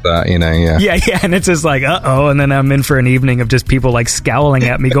judge of that, you know, Yeah, and it's just like, uh-oh, and then I'm in for an evening of just people, like, scowling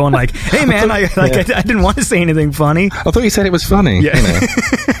at me, going like, hey, man, I didn't want to say anything funny. I thought you said it was funny. Yeah. You know.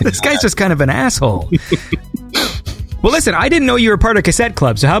 This guy's just kind of an asshole. Well, listen, I didn't know you were part of Cassette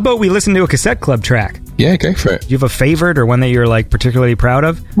Club, so how about we listen to a Cassette Club track? Yeah, go for it. Do you have a favorite or one that you're, like, particularly proud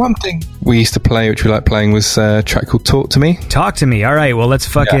of? One thing we used to play, which we like playing, was a track called Talk to Me. Talk to Me. All right, well, let's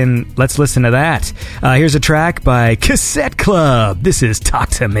listen to that. Here's a track by Cassette Club. This is Talk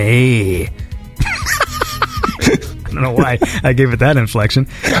to Me. I don't know why I gave it that inflection.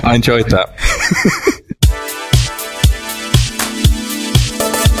 I enjoyed that.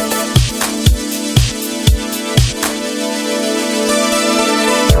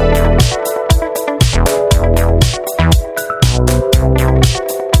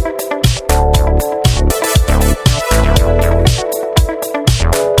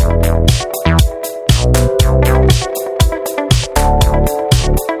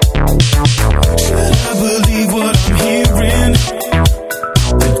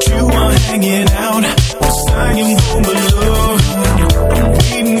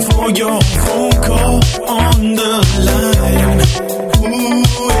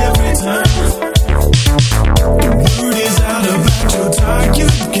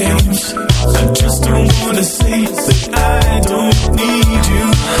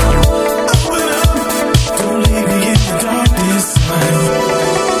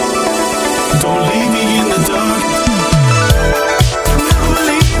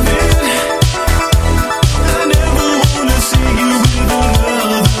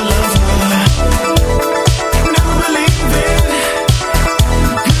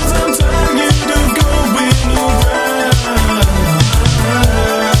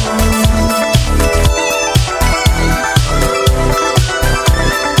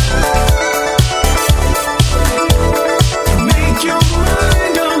 Make your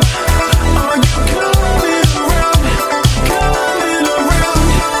mind up. Are you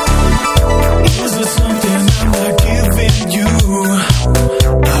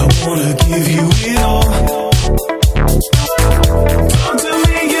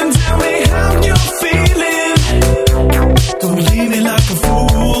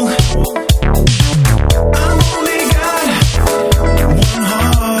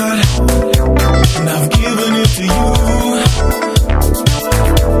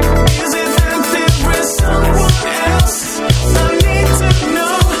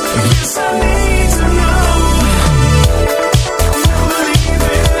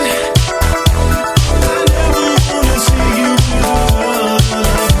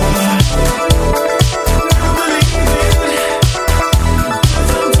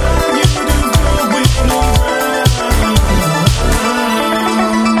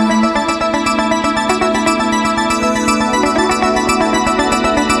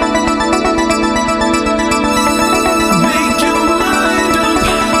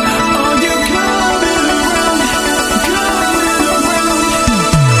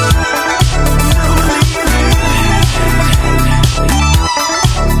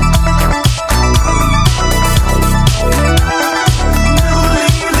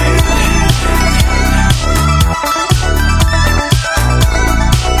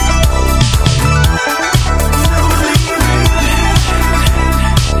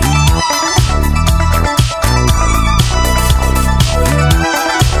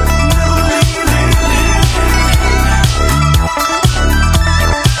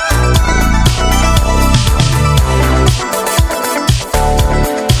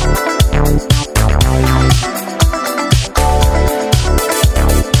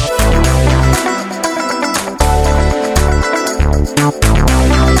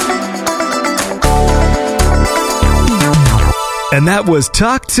That was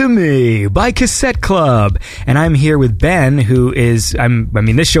Talk to Me by Cassette Club. And I'm here with Ben, who is,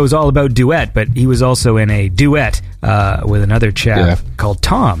 this show is all about duet, but he was also in a duet with another chap called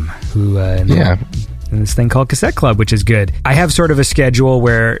Tom, who in this thing called Cassette Club, which is good. I have sort of a schedule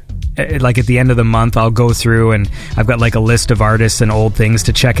where, like at the end of the month, I'll go through and I've got like a list of artists and old things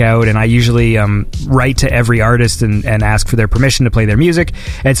to check out, and I usually write to every artist and ask for their permission to play their music.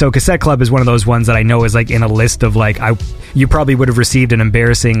 And so Cassette Club is one of those ones that I know is like in a list of like, you probably would have received an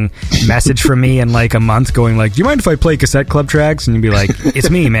embarrassing message from me in like a month going like, do you mind if I play Cassette Club tracks? And you'd be like, it's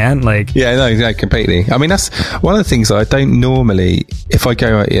me, man. Like, no, completely. I mean, that's one of the things I don't normally, if I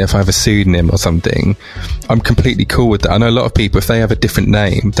go out, if I have a pseudonym or something, I'm completely cool with that. I know a lot of people, if they have a different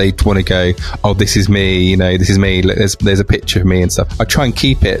name, they want to go, oh, this is me, this is me, there's a picture of me and stuff. I try and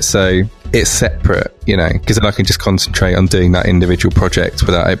keep it so it's separate, because then I can just concentrate on doing that individual project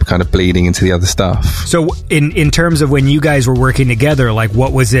without it kind of bleeding into the other stuff. So in terms of when you guys were working together, like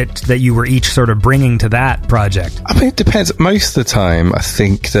what was it that you were each sort of bringing to that project? I mean, it depends. Most of the time, I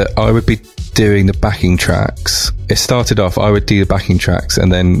think that I would be doing the backing tracks. It started off, I would do the backing tracks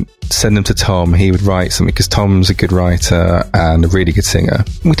and then send them to Tom. He would write something, because Tom's a good writer and a really good singer.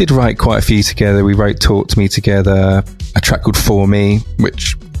 We did write quite a few together. We wrote Talk to Me together, a track called For Me,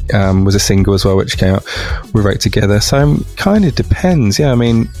 which was a single as well, which came out. We wrote together. So kind of depends. Yeah, I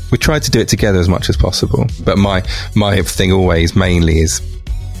mean, we tried to do it together as much as possible. But my thing always mainly is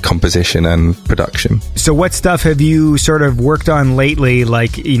composition and production. So what stuff have you sort of worked on lately,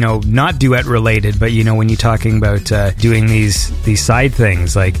 like, not duet related, but when you're talking about doing these side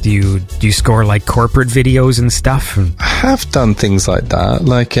things, like do you score like corporate videos and stuff? I have done things like that,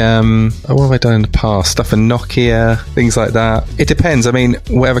 like what have I done in the past? Stuff in Nokia, things like that. It depends. I mean,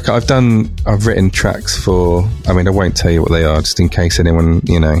 whatever I've written tracks for, I mean, I won't tell you what they are just in case anyone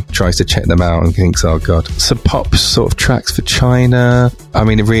tries to check them out and thinks, oh god, some pop sort of tracks for China. I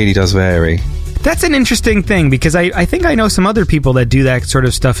mean, it really does vary. That's an interesting thing, because I think I know some other people that do that sort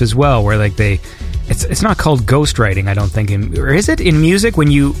of stuff as well, where like it's not called ghostwriting, I don't think, or is it in music when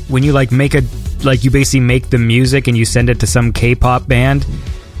you like you basically make the music and you send it to some K-pop band?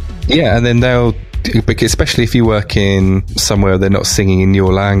 Yeah, and then especially if you work in somewhere they're not singing in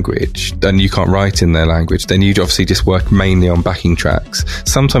your language and you can't write in their language, then you'd obviously just work mainly on backing tracks.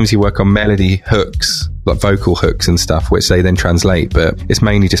 Sometimes you work on melody hooks, like vocal hooks and stuff, which they then translate, but it's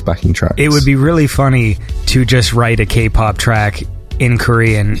mainly just backing tracks. It would be really funny to just write a K-pop track in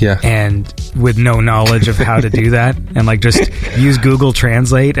Korean and with no knowledge of how to do that, and like just use Google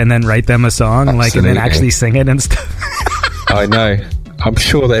Translate and then write them a song. Absolutely. Like, and then actually sing it and stuff. I know. I'm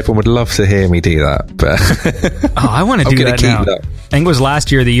sure that everyone would love to hear me do that, but I want to do that now. I think it was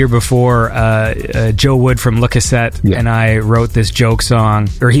last year, the year before, Joe Wood from Le Cassette and I wrote this joke song,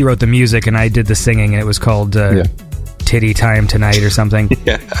 or he wrote the music and I did the singing, and it was called Titty Time Tonight or something.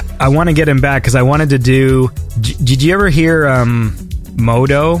 I want to get him back because I wanted to do... Did you ever hear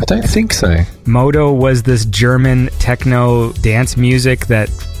Modo? I don't think so. Modo was this German techno dance music that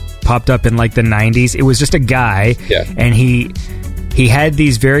popped up in like the 90s. It was just a guy, and he had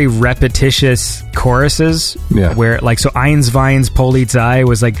these very repetitious choruses where, like, so Eins, Weins, Polizei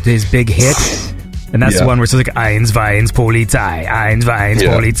was like his big hit. And that's the one where it's like Eins, Weins, Polizei, Eins, Weins,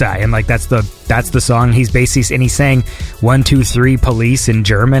 Polizei. And like, that's the song. He's basically, and he's saying 1, 2, 3 police in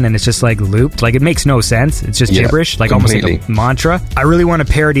German, and it's just like looped. Like, it makes no sense. It's just gibberish, like completely. Almost like a mantra. I really want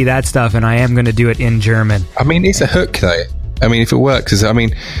to parody that stuff, and I am going to do it in German. I mean, it's a hook though. I mean, if it works,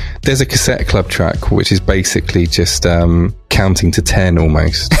 there's a Cassette Club track which is basically just counting to 10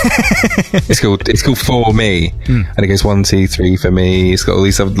 almost. It's called For Me, and it goes 1, 2, 3 for me. It's got all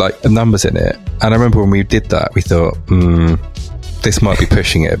these like numbers in it. And I remember when we did that, we thought, this might be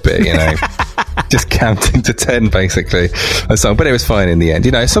pushing it a bit, just counting to 10 basically. So, but it was fine in the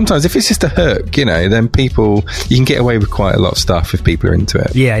end. Sometimes if it's just a hook, then you can get away with quite a lot of stuff if people are into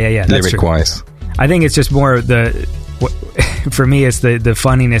it. Yeah. Lyric wise, I think it's just more for me, it's the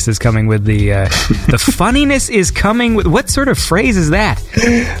funniness is coming with the funniness is coming with, what sort of phrase is that?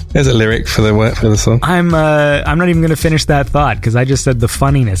 There's a lyric for the song. I'm not even going to finish that thought because I just said the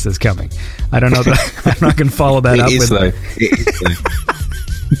funniness is coming. I don't know. I'm not going to follow that up. It is though.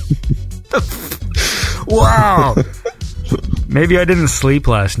 Wow. Maybe I didn't sleep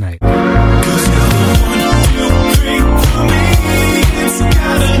last night.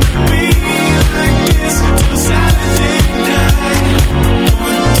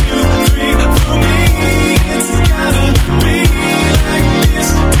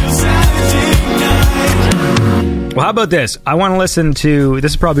 Well, how about this? I want to listen to...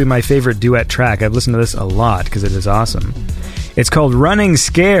 This is probably my favorite duet track. I've listened to this a lot because it is awesome. It's called Running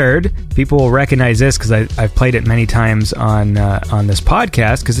Scared. People will recognize this because I've played it many times on this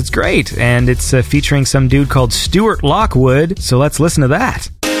podcast because it's great. And it's featuring some dude called Stuart Lockwood. So let's listen to that.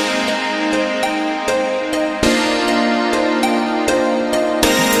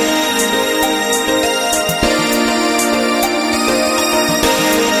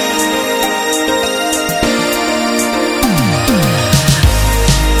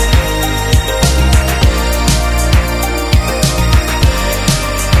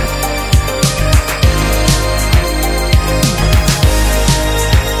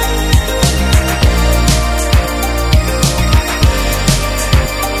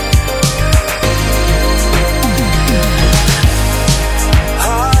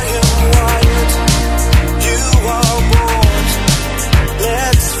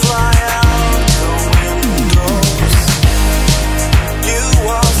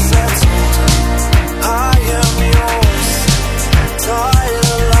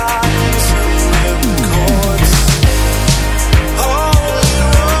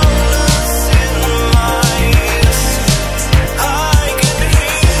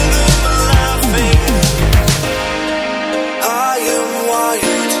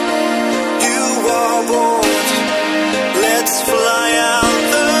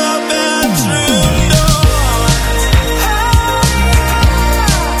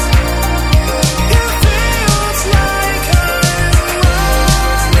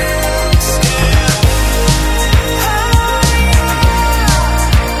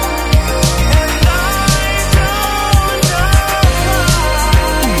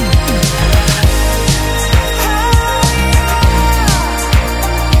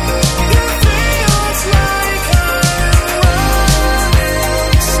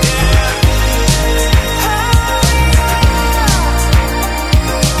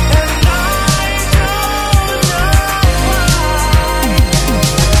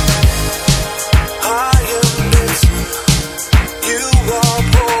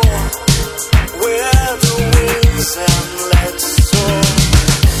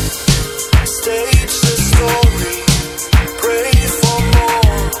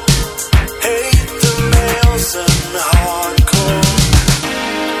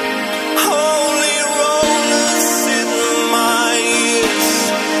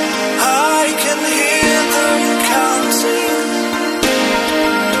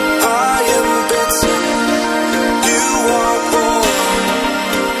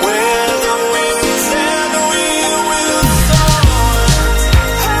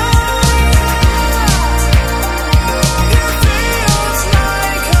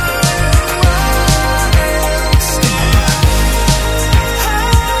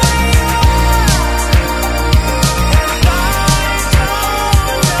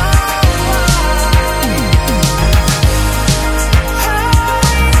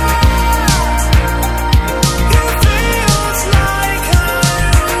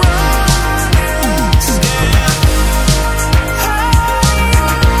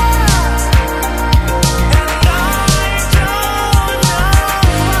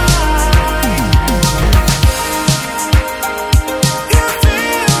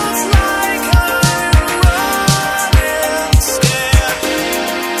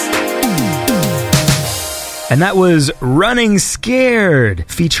 And that was Running Scared,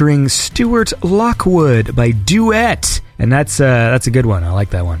 featuring Stuart Lockwood by Duet. And that's a good one. I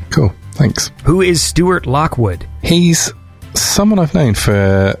like that one. Cool. Thanks. Who is Stuart Lockwood? He's someone I've known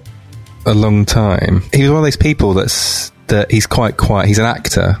for a long time. He's one of those people that he's quite quiet. He's an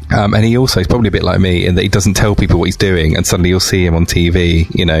actor, and he also is probably a bit like me in that he doesn't tell people what he's doing, and suddenly you'll see him on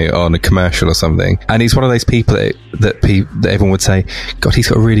TV, on a commercial or something. And he's one of those people that everyone would say, God, he's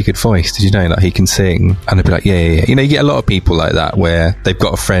got a really good voice. Did you know that he can sing? And they'd be like, yeah. You get a lot of people like that where they've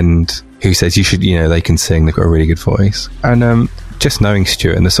got a friend who says you should, they can sing. They've got a really good voice. And just knowing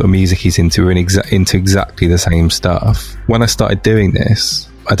Stuart and the sort of music he's into, we're into exactly the same stuff. When I started doing this,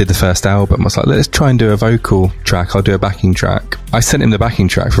 I did the first album. I was like, let's try and do a vocal track. I'll do a backing track. I sent him the backing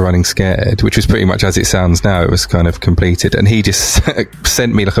track for Running Scared, which was pretty much as it sounds now. It was kind of completed. And he just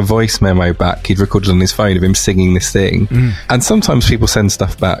sent me like a voice memo back. He'd recorded on his phone of him singing this thing. And sometimes people send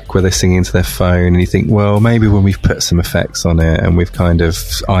stuff back where they're singing into their phone and you think, well, maybe when we've put some effects on it and we've kind of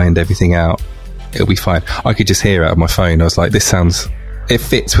ironed everything out, it'll be fine. I could just hear it out of my phone. I was like, it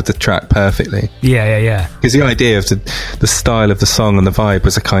fits with the track perfectly. Yeah. Because the idea of the style of the song and the vibe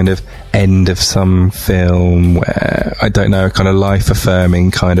was a kind of end of some film where, I don't know, a kind of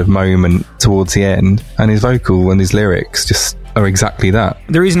life-affirming kind of moment towards the end. And his vocal and his lyrics just are exactly that.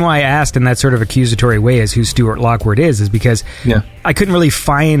 The reason why I asked in that sort of accusatory way as who Stuart Lockwood is because I couldn't really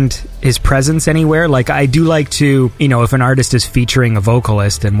find his presence anywhere. Like, I do like to, if an artist is featuring a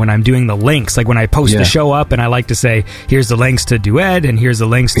vocalist, and when I'm doing the links, like when I post the show up and I like to say, here's the links to Duet and here's the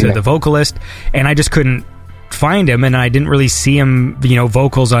links to the vocalist, and I just couldn't find him, and I didn't really see him,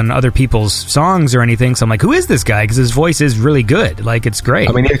 vocals on other people's songs or anything. So I'm like, who is this guy? Because his voice is really good. Like, it's great.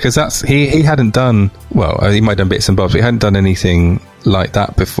 I mean, because he hadn't done, well, he might have done bits and bobs, but he hadn't done anything like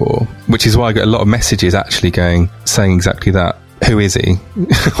that before, which is why I got a lot of messages actually saying exactly that. Who is he?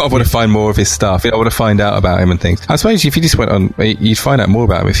 I want to find more of his stuff. I want to find out about him and things. I suppose if you just went on, you'd find out more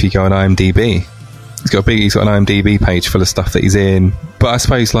about him if you go on IMDb. He's got an IMDb page full of stuff that he's in. But I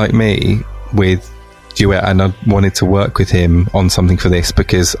suppose, like me, with Duet, and I wanted to work with him on something for this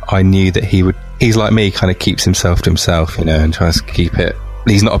because I knew that he's like me, kind of keeps himself to himself, and tries to keep it.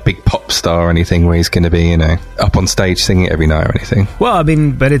 He's not a big pop star or anything where he's going to be, up on stage singing it every night or anything. Well, I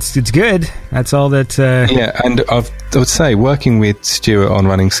mean, but it's good. That's all that... Yeah, and I would say working with Stuart on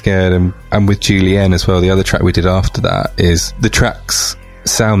Running Scared and with Julienne as well, the other track we did after that, is the tracks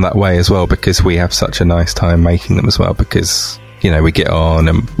sound that way as well because we have such a nice time making them as well because, we get on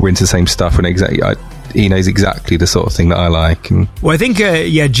and we're into the same stuff and he knows exactly the sort of thing that I like. Well, I think,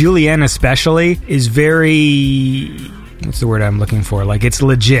 Julienne especially is very... What's the word I'm looking for? Like, it's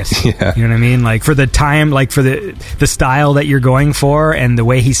legit. Yeah. You know what I mean? Like, for the time, like, for the style that you're going for and the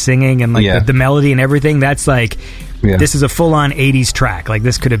way he's singing and, like, the melody and everything, that's, like... Yeah. This is a full-on 80s track. Like,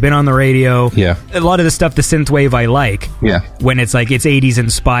 this could have been on the radio. Yeah. A lot of the stuff, the synthwave I like. Yeah. When it's like, it's 80s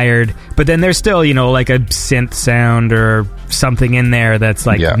inspired. But then there's still, like a synth sound or something in there that's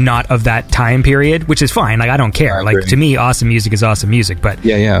like not of that time period, which is fine. Like, I don't care. Like, to me, awesome music is awesome music. But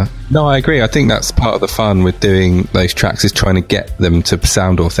yeah. No, I agree. I think that's part of the fun with doing those tracks is trying to get them to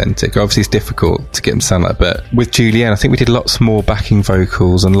sound authentic. Obviously, it's difficult to get them to sound like that. But with Julienne, I think we did lots more backing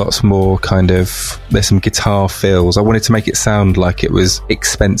vocals and lots more there's some guitar fills. I wanted to make it sound like it was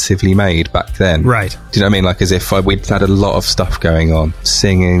expensively made back then. Right. Do you know what I mean? Like, as if we'd had a lot of stuff going on.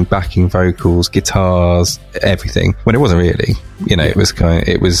 Singing, backing vocals, guitars, everything. When it wasn't really.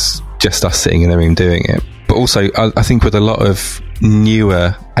 It was just us sitting in the room doing it. But also, I think with a lot of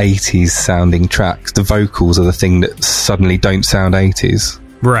newer 80s sounding tracks, the vocals are the thing that suddenly don't sound 80s.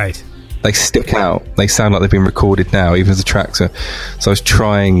 Right. They stick out. They sound like they've been recorded now, even as the tracks are. So I was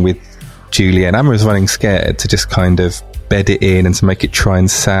trying with Julienne and was Running Scared to just kind of bed it in and to make it try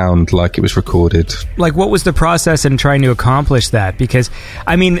and sound like it was recorded. Like, what was the process in trying to accomplish that? Because,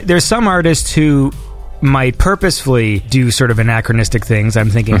 I mean, there's some artists who might purposefully do sort of anachronistic things. I'm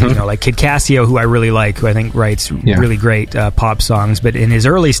thinking, like Kid Casio, who I really like, who I think writes really great pop songs, but in his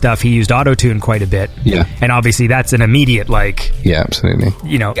early stuff, he used auto-tune quite a bit. Yeah. And obviously that's an immediate, like... Yeah, absolutely.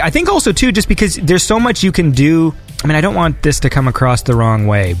 I think also, too, just because there's so much you can do... I mean, I don't want this to come across the wrong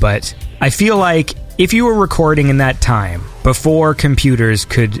way, but I feel like if you were recording in that time, before computers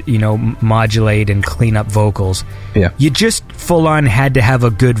could, modulate and clean up vocals, you just full-on had to have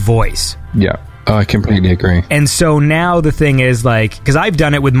a good voice. Yeah. I completely agree. And so now the thing is, like, because I've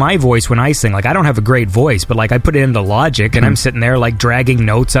done it with my voice when I sing. Like, I don't have a great voice, but, like, I put it into Logic, and I'm sitting there, like, dragging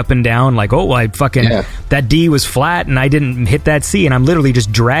notes up and down, like, oh, I fucking... Yeah. That D was flat, and I didn't hit that C, and I'm literally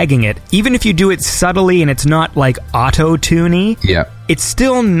just dragging it. Even if you do it subtly and it's not, like, auto-tuney, it's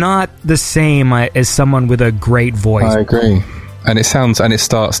still not the same as someone with a great voice. I agree. And it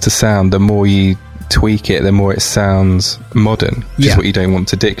starts to sound, the more you tweak it, the more it sounds modern, which is what you don't want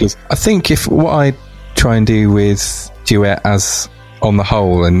to do. Because I think what I try and do with Duet as on the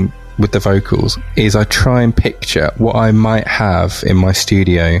whole and with the vocals is I try and picture what I might have in my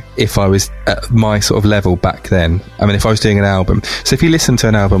studio if I was at my sort of level back then. I mean, if I was doing an album. So if you listen to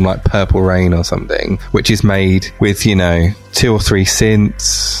an album like Purple Rain or something, which is made with, 2 or 3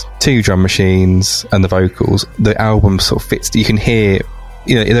 synths, 2 drum machines and the vocals, the album sort of fits. You can hear...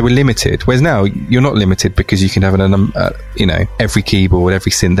 they were limited. Whereas now, you're not limited because you can have every keyboard,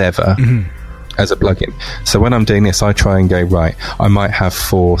 every synth ever as a plugin. So when I'm doing this, I try and go, right, I might have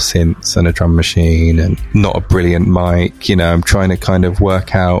 4 synths and a drum machine and not a brilliant mic. I'm trying to kind of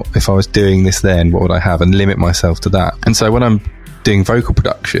work out if I was doing this then, what would I have, and limit myself to that. And so when I'm doing vocal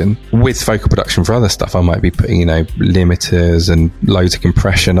production, with vocal production for other stuff, I might be putting, limiters and loads of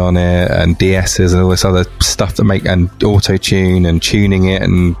compression on it and DSs and all this other stuff and auto-tune and tuning it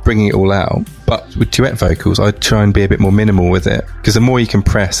and bringing it all out. But with duet vocals, I try and be a bit more minimal with it, because the more you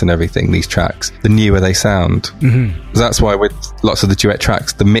compress and everything, these tracks, the newer they sound. Mm-hmm. That's why with lots of the duet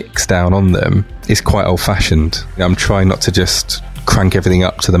tracks, the mix down on them is quite old-fashioned. I'm trying not to just crank everything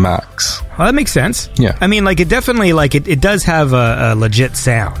up to the max. Well, that makes sense. Yeah. I mean, like, it definitely, like, it does have a legit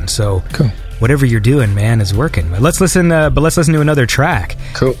sound, so... Cool. whatever you're doing, man, is working. But let's listen to another track.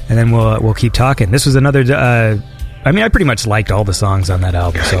 Cool. And then we'll keep talking. This was another I pretty much liked all the songs on that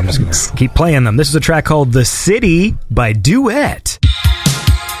album, so I'm just going to keep playing them. This is a track called The City by Duet.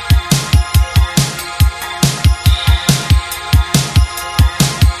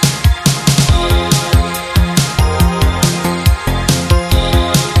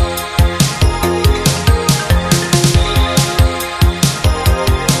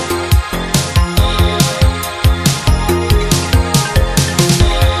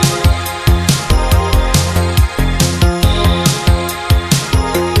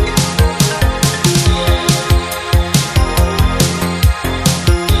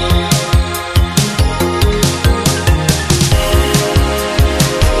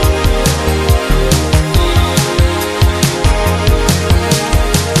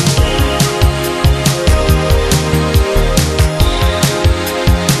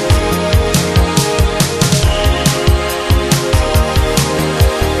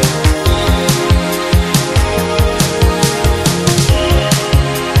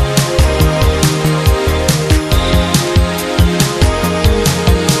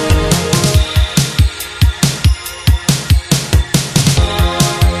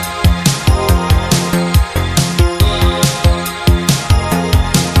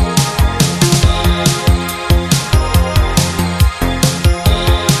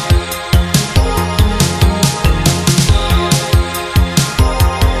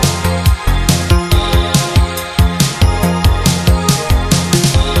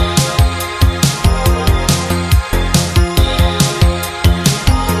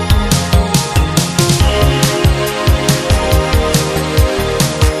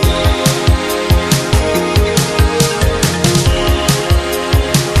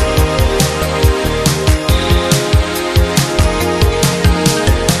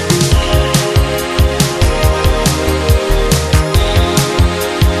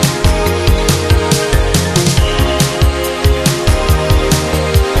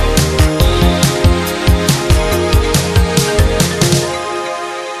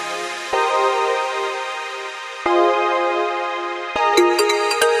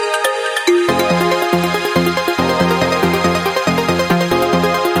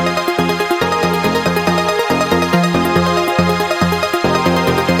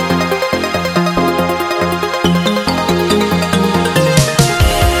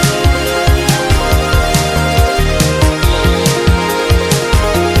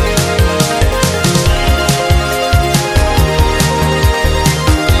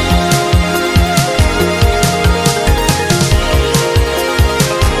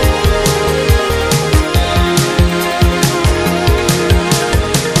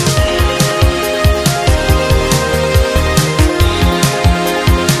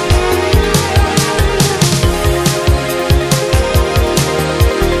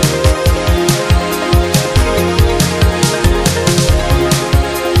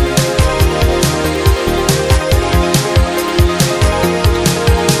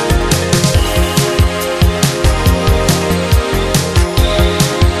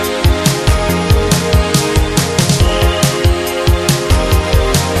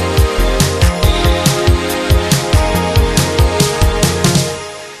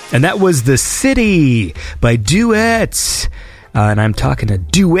 And that was The City by Duet. And I'm talking to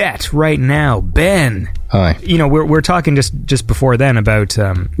Duet right now. Ben. Hi. You know, we're talking just before then about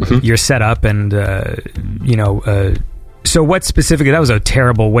your setup and, so what specifically, that was a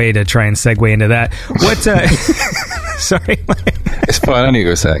terrible way to try and segue into that. What, sorry. It's fine, I knew you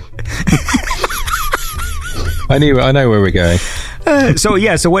were saying. I know where we're going.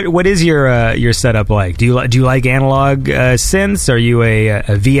 So what is your setup like? Do you like analog synths? Are you a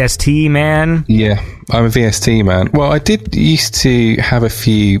VST man? Yeah, I'm a VST man. Well, I did used to have a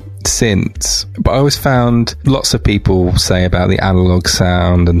few synths, but I always found lots of people say about the analog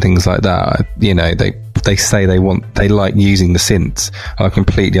sound and things like that. You know, they say they like using the synths. I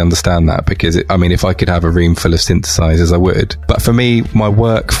completely understand that because if I could have a room full of synthesizers, I would. But for me, my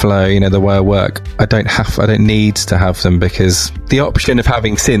workflow, you know, the way I work, I don't need to have them because the option of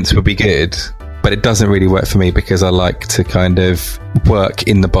having synths would be good. But it doesn't really work for me because I like to kind of work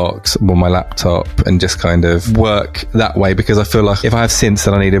in the box on my laptop and just kind of work that way, because I feel like if I have synths,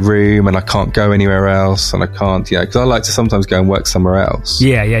 then I need a room and I can't go anywhere else, and I can't, because I like to sometimes go and work somewhere else.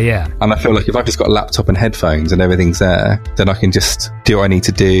 Yeah. And I feel like if I've just got a laptop and headphones and everything's there, then I can just do what I need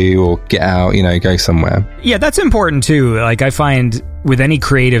to do or get out, go somewhere. Yeah, that's important too. Like, I find with any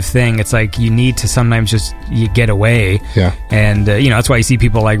creative thing, it's like you need to sometimes you get away. Yeah. And, that's why you see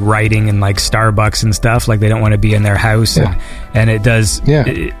people like writing in like Starbucks and stuff. Like, they don't want to be in their house. Yeah. And it does.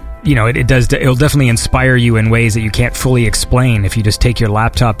 Yeah. it'll definitely inspire you in ways that you can't fully explain if you just take your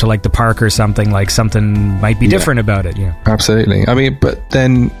laptop to like the park or something. Like something might be different about it. Yeah, absolutely. I mean, but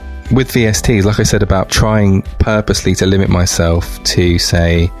then with VSTs, like I said about trying purposely to limit myself to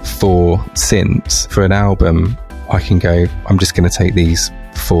say 4 synths for an album, I can go, I'm just going to take these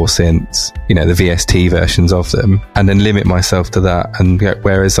 4 synths, the VST versions of them, and then limit myself to that. And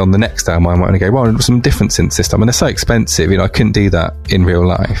whereas on the next album, I might want to go, well, some different synth system, and they're so expensive, I couldn't do that in real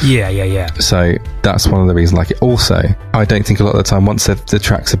life. Yeah. So that's one of the reasons. Like, also, I don't think a lot of the time, once the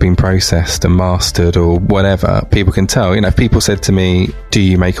tracks have been processed and mastered or whatever, people can tell. If people said to me, do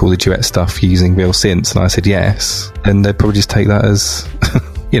you make all the duet stuff using real synths? And I said yes, then they'd probably just take that as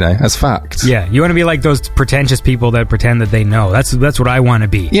as fact. Yeah, you want to be like those pretentious people that pretend that they know. That's what I want to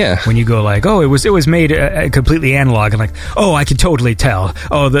be. Yeah. When you go like, oh, it was made completely analog, and like, oh, I can totally tell.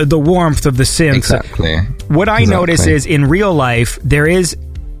 Oh, the warmth of the synth. Exactly. What I notice is in real life,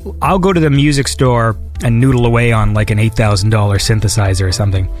 I'll go to the music store and noodle away on like an $8,000 synthesizer or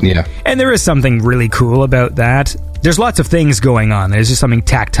something. Yeah. And there is something really cool about that. There's lots of things going on. There's just something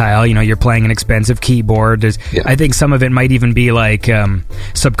tactile. You're playing an expensive keyboard. I think some of it might even be like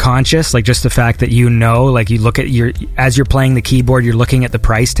subconscious, like just the fact that like you look at as you're playing the keyboard, you're looking at the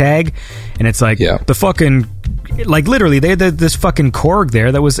price tag, and it's like the fucking, like literally they had this fucking Korg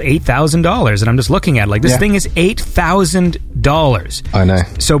there that was $8,000, and I'm just looking at it like this thing is $8,000. I know.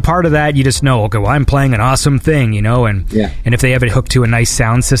 So part of that, you just know, okay, well, I'm playing an awesome thing, and if they have it hooked to a nice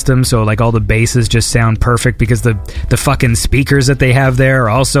sound system, so like all the basses just sound perfect because the fucking speakers that they have there are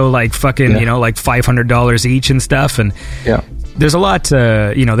also like fucking like $500 each and stuff, and there's a lot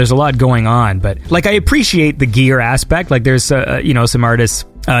there's a lot going on. But like, I appreciate the gear aspect. Like there's some artists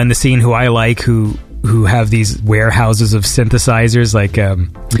in the scene who I like who have these warehouses of synthesizers, like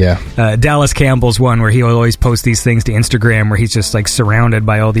Dallas Campbell's one where he will always post these things to Instagram where he's just like surrounded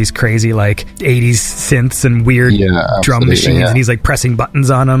by all these crazy like 80s synths and weird drum machines, and he's like pressing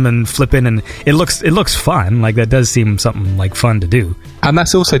buttons on them and flipping, and it looks fun. Like that does seem something like fun to do, and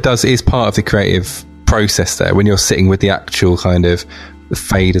that's also is part of the creative process there when you're sitting with the actual kind of the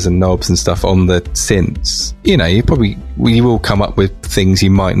faders and knobs and stuff on the synths. You will come up with things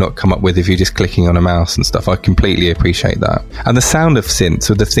you might not come up with if you're just clicking on a mouse and stuff. I completely appreciate that. And the sound of synths,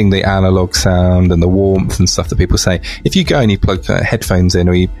 with the analog sound and the warmth and stuff that people say, if you go and you plug headphones in,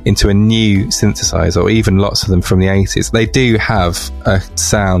 or you into a new synthesizer, or even lots of them from the 80s, they do have a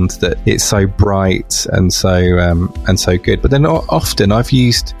sound that it's so bright and so good. But then often I've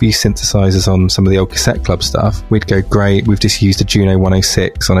used synthesizers on some of the old Cassette Club stuff. We'd go, great, we've just used a Juno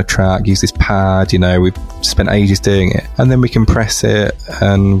 106 on a track, use this pad, we've spent ages doing it, and then we compress it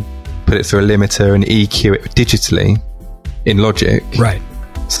and put it through a limiter and EQ it digitally in Logic. Right.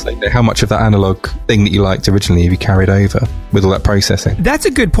 So how much of that analog thing that you liked originally have you carried over with all that processing? That's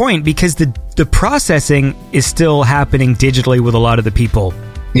a good point, because the processing is still happening digitally with a lot of the people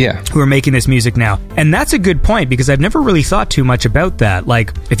who are making this music now. And that's a good point, because I've never really thought too much about that.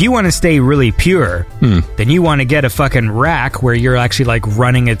 Like, if you want to stay really pure, then you want to get a fucking rack where you're actually like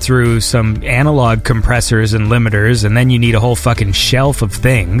running it through some analog compressors and limiters, and then you need a whole fucking shelf of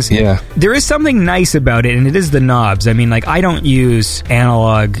things. Yeah. There is something nice about it, and it is the knobs. I mean, like, I don't use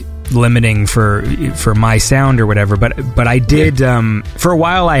analog limiting for my sound or whatever, but I did for a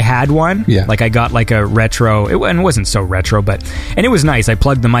while. I had one, like I got like a retro, it wasn't so retro, and it was nice. I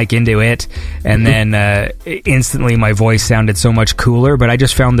plugged the mic into it, and then instantly my voice sounded so much cooler, but I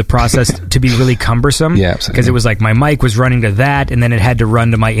just found the process to be really cumbersome, because it was like my mic was running to that, and then it had to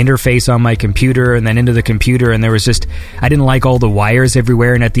run to my interface on my computer, and then into the computer, and there was just, I didn't like all the wires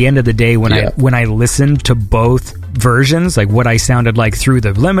everywhere. And at the end of the day, when I listened to both versions, like what I sounded like through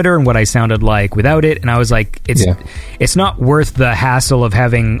the limiter and what I sounded like without it, and I was like, it's not worth the hassle of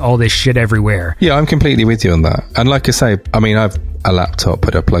having all this shit everywhere. Yeah, I'm completely with you on that. And like I say, I mean, I've a laptop,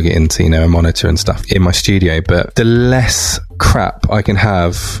 but I plug it into a monitor and stuff in my studio, but the less crap I can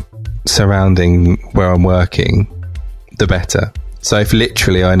have surrounding where I'm working, the better. So if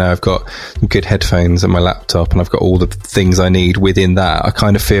literally I know I've got good headphones on my laptop and I've got all the things I need within that, I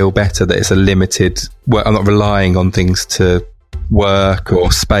kind of feel better that it's a limited, I'm not relying on things to work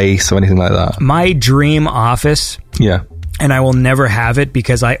or space or anything like that. My dream office, and I will never have it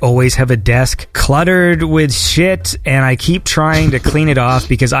because I always have a desk cluttered with shit, and I keep trying to clean it off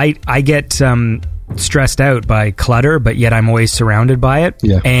because I get stressed out by clutter, but yet I'm always surrounded by it.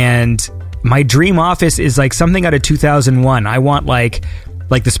 And my dream office is like something out of 2001. I want like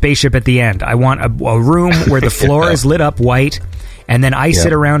the spaceship at the end. I want a room where the floor is lit up white, and then I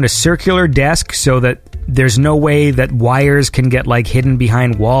sit around a circular desk so that there's no way that wires can get like hidden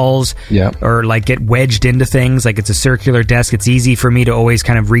behind walls or like get wedged into things. Like it's a circular desk. It's easy for me to always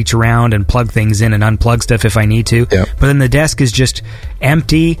kind of reach around and plug things in and unplug stuff if I need to. But then the desk is just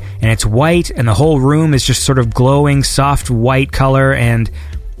empty and it's white and the whole room is just sort of glowing soft white color, and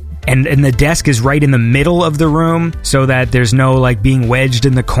the desk is right in the middle of the room so that there's no like being wedged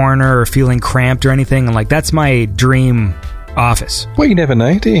in the corner or feeling cramped or anything. And like that's my dream office. Well, you never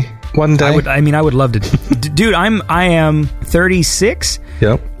know, do you? One day. I would love to. Dude, I am 36.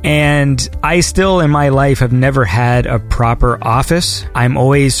 And I still in my life have never had a proper office. I'm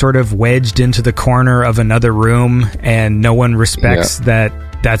always sort of wedged into the corner of another room and no one respects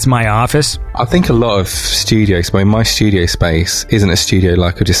that's my office. I think a lot of studios, my studio space isn't a studio,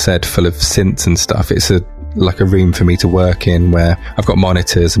 like I just said, full of synths and stuff. It's like a room for me to work in where I've got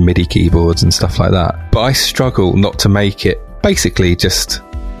monitors and MIDI keyboards and stuff like that. But I struggle not to make it basically just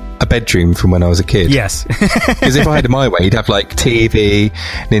a bedroom from when I was a kid. Yes. Because if I had it my way, you'd have like TV,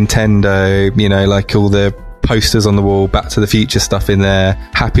 Nintendo, you know, like all the posters on the wall, Back to the Future stuff in there,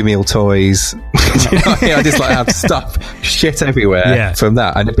 Happy Meal toys. You know, I just like have shit everywhere from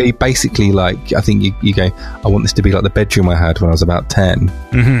that. And it'd be basically like, I think you go, I want this to be like the bedroom I had when I was about 10.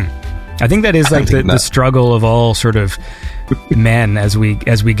 I think that is like the struggle of all sort of men as we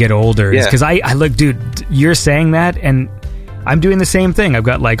get older. Because I look, dude, you're saying that and I'm doing the same thing. I've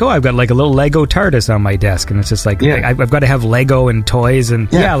got like a little Lego TARDIS on my desk, and it's just like I've got to have Lego and toys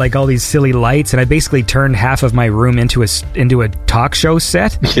and like all these silly lights. And I basically turned half of my room into a talk show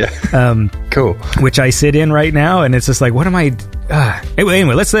set. Cool. Which I sit in right now, and it's just like, what am I?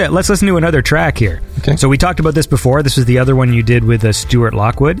 Anyway, let's listen to another track here. Okay. So we talked about this before. This was the other one you did with Stuart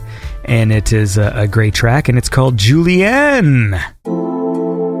Lockwood, and it is a great track, and it's called Julienne.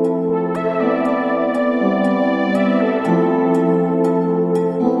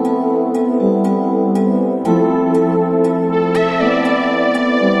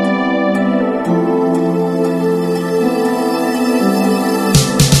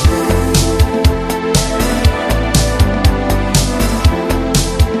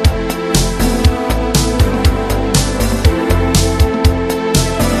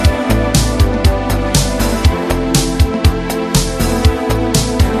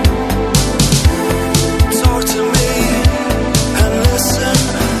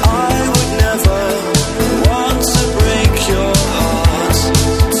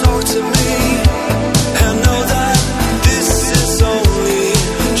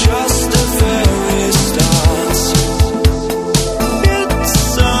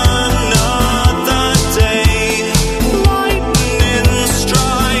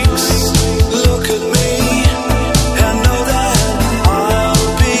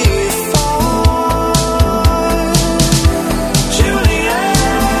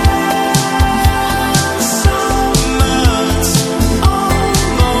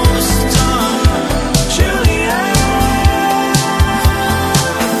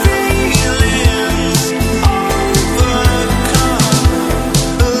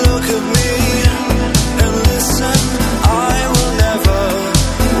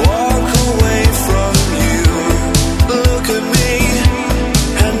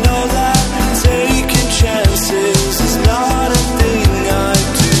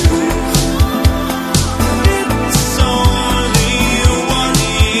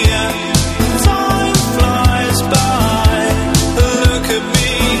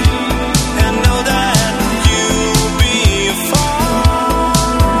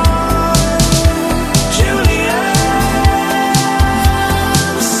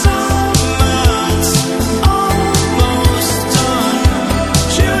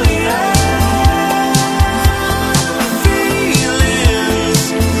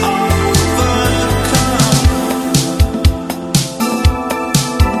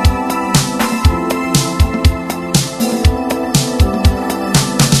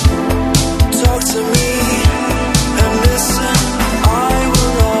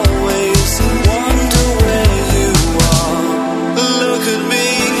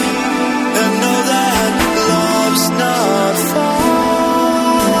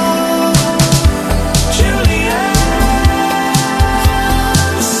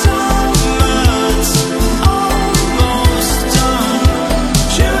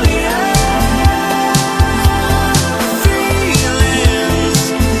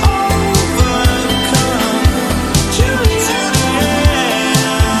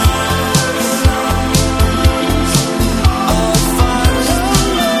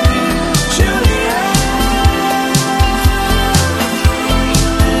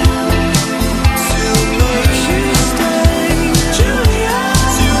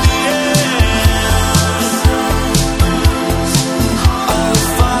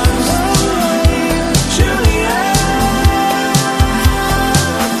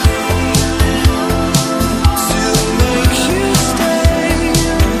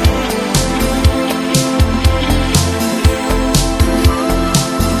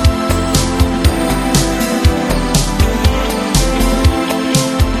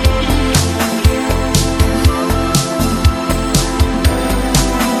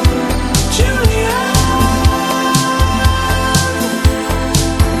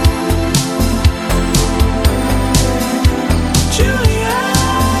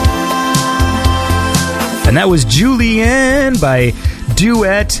 And that was Julianne by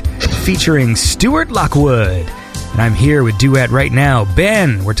Duet featuring Stuart Lockwood. And I'm here with Duet right now.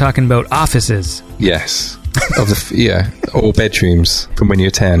 Ben, we're talking about offices. Yes. Or bedrooms from when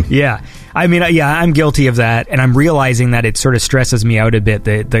you're 10. Yeah. I mean, yeah, I'm guilty of that, and I'm realizing that it sort of stresses me out a bit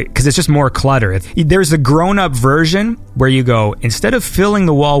because it's just more clutter. There's the grown-up version where you go, instead of filling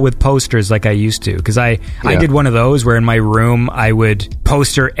the wall with posters like I used to, because I did one of those where in my room I would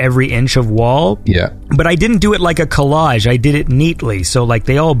poster every inch of wall. Yeah. But I didn't do it like a collage. I did it neatly, so like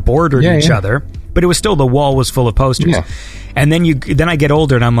they all bordered each other, but it was still, the wall was full of posters. Yeah. And then I get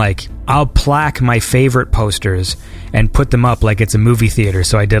older and I'm like, I'll plaque my favorite posters and put them up like it's a movie theater.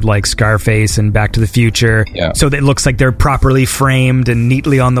 So I did like Scarface and Back to the Future. Yeah. So that it looks like they're properly framed and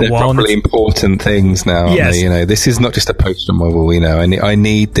neatly on the wall. Properly important things now. Yes. You know, this is not just a poster on my wall, you know. I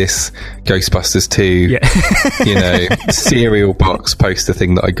need this Ghostbusters 2, you know, cereal box poster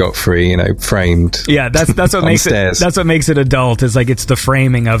thing that I got free, you know, framed. Yeah, that's what makes it. That's what makes it adult. Is like it's the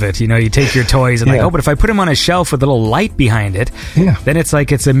framing of it. You know, you take your toys and like, but if I put them on a shelf with a little light behind it, then it's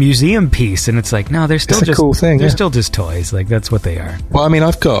like it's a museum piece, and it's like, no, they're still just a cool thing. They're still just toys. Like that's what they are. Well, I mean,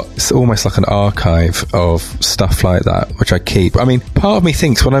 I've got it's almost like an archive of stuff like that, which I keep. I mean, part of me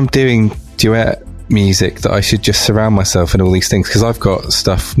thinks when I'm doing duet music that I should just surround myself in all these things, because I've got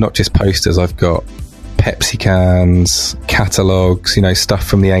stuff, not just posters. I've got Pepsi cans, catalogues, you know, stuff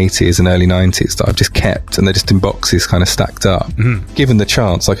from the 80s and early 90s that I've just kept, and they're just in boxes kind of stacked up. Mm-hmm. Given the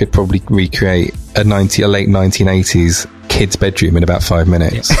chance, I could probably recreate a late 1980s kid's bedroom in about 5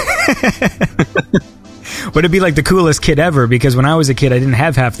 minutes. But it'd be like the coolest kid ever, because when I was a kid I didn't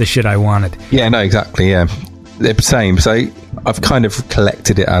have half the shit I wanted. Yeah, no, exactly, yeah. They're the same. So I've kind of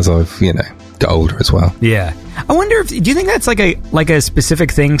collected it as I've, you know, got older as well. Yeah. I wonder if, do you think that's like a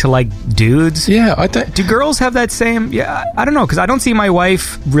specific thing to like dudes? Yeah, I don't. Do girls have that same? Yeah, I don't know, because I don't see my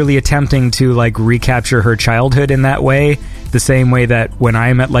wife really attempting to like recapture her childhood in that way. The same way that when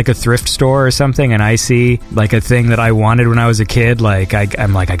I'm at like a thrift store or something and I see like a thing that I wanted when I was a kid, like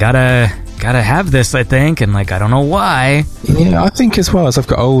I'm like, I gotta have this, I think, and like I don't know why. Yeah, I think as well as I've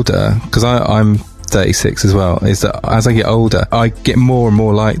got older, because I'm 36 as well, is that as I get older I get more and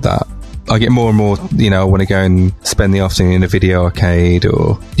more like that. I get more and more, you know, I want to go and spend the afternoon in a video arcade,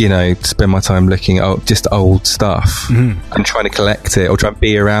 or, you know, spend my time looking at just old stuff and trying to collect it or try and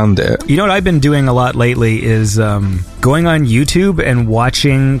be around it. You know what I've been doing a lot lately is going on YouTube and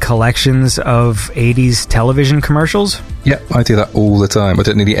watching collections of 80s television commercials. Yep, I do that all the time. I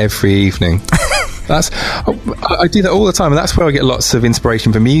do it nearly every evening. I do that all the time, and that's where I get lots of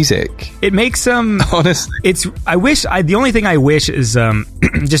inspiration for music. It makes honestly, the only thing I wish is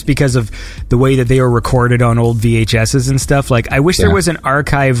just because of the way that they were recorded on old VHSs and stuff. Like, I wish there was an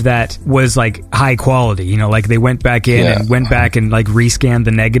archive that was like high quality. You know, like they went back in and went back and like rescanned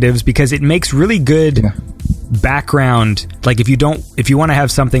the negatives, because it makes really good background. Like if you want to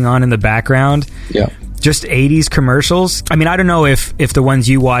have something on in the background. Yeah. Just 80s commercials. I mean, I don't know if the ones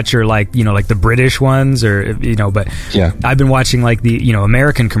you watch are like, you know, like the British ones, or, you know, but I've been watching like the, you know,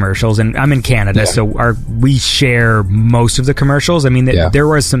 American commercials, and I'm in Canada, so we share most of the commercials. I mean,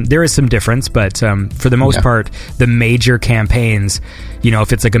 there is some difference, but for the most part, the major campaigns, you know,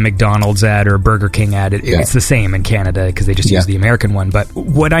 if it's like a McDonald's ad or a Burger King ad, it's the same in Canada because they just use the American one. But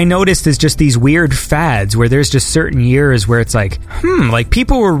what I noticed is just these weird fads where there's just certain years where it's like, like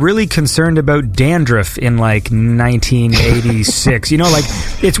people were really concerned about dandruff in like 1986. You know, like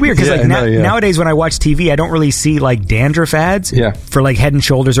it's weird because nowadays when I watch TV, I don't really see like dandruff ads for like Head and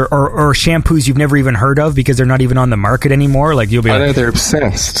Shoulders or shampoos you've never even heard of because they're not even on the market anymore. Like you'll be like, I know, they're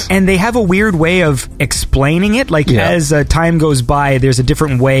obsessed. And they have a weird way of explaining it. Like as time goes by, there's a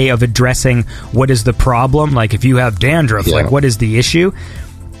different way of addressing what is the problem. Like if you have dandruff, like what is the issue?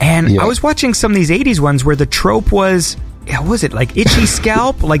 And I was watching some of these 80s ones where the trope was, what was it, like itchy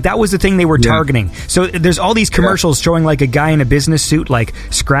scalp? Like that was the thing they were targeting. So there's all these commercials showing like a guy in a business suit like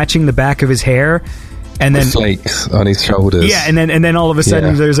scratching the back of his hair, and then flakes on his shoulders. Yeah, and then all of a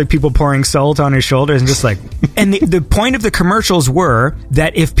sudden there's like people pouring salt on his shoulders and just like. And the point of the commercials were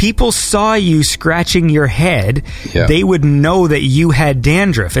that if people saw you scratching your head, they would know that you had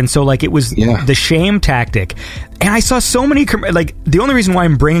dandruff, and so like it was the shame tactic. And I saw so many like the only reason why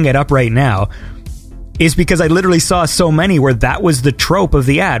I'm bringing it up right now is because I literally saw so many where that was the trope of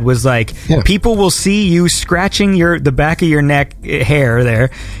the ad, was like people will see you scratching the back of your neck hair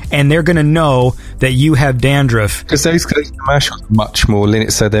there, and they're going to know that you have dandruff. Because those commercials are much more linear,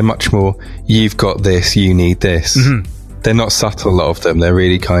 so they're much more, you've got this, you need this. Mm-hmm. They're not subtle, a lot of them. They're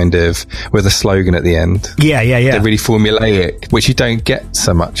really kind of with a slogan at the end. Yeah. They're really formulaic, which you don't get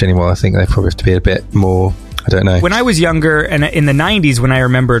so much anymore. I think they probably have to be a bit more I don't know. When I was younger, and in the 90s, when I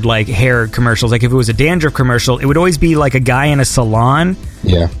remembered like hair commercials, like if it was a dandruff commercial, it would always be like a guy in a salon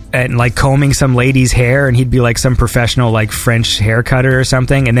Yeah. and like combing some lady's hair, and he'd be like some professional like French hair cutter or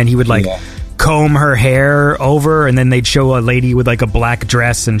something, and then he would like comb her hair over, and then they'd show a lady with like a black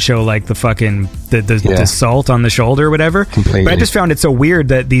dress and show like the fucking the salt on the shoulder or whatever. Completely. But I just found it so weird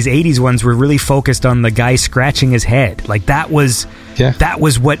that these 80s ones were really focused on the guy scratching his head. Like that was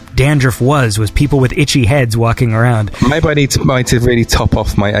what dandruff was people with itchy heads walking around. Maybe I need to really top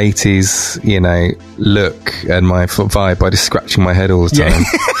off my 80s, look and my vibe by just scratching my head all the time.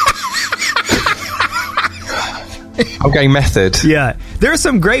 I'm going method. Yeah. There are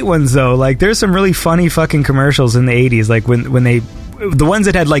some great ones, though. Like, there's some really funny fucking commercials in the 80s. Like, when they... The ones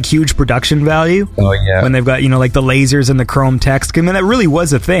that had, like, huge production value. Oh, yeah. When they've got, like, the lasers and the chrome text. I mean, that really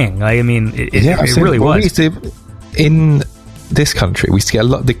was a thing. Like, I mean, it really was. We used to, in this country, we used to get a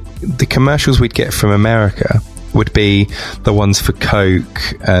lot... The commercials we'd get from America would be the ones for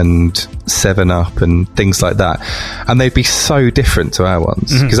Coke and 7-Up and things like that, and they'd be so different to our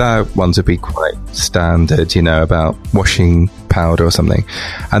ones, because our ones would be quite standard, about washing powder or something,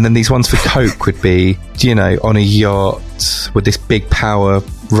 and then these ones for Coke would be on a yacht with this big power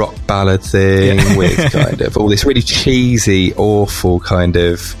rock ballad thing with kind of all this really cheesy, awful kind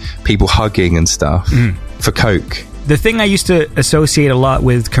of people hugging and stuff for Coke. The thing I used to associate a lot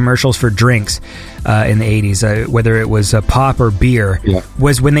with commercials for drinks in the 80s, whether it was pop or beer,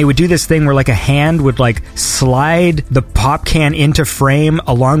 was when they would do this thing where like a hand would like slide the pop can into frame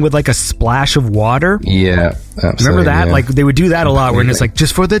along with like a splash of water. Yeah, absolutely. Remember that? Yeah. Like they would do that a lot, where it's like,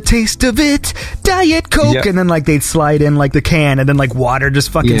 just for the taste of it, Diet Coke, and then like they'd slide in like the can, and then like water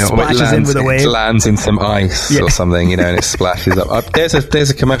just fucking splashes in with a wave. It lands in some ice or something, and it splashes up. There's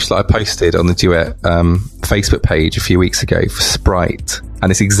a commercial that I posted on the Duet Facebook page a few weeks ago for Sprite,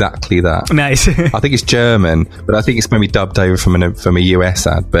 and it's exactly that. Nice. I think it's German, but I think it's maybe dubbed over from a US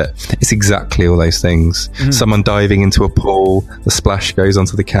ad, but it's exactly all those things. Someone diving into a pool, the splash goes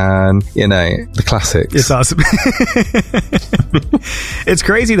onto the can, the classics. It's awesome. It's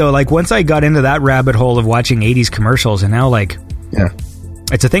crazy though, like once I got into that rabbit hole of watching 80s commercials, and now like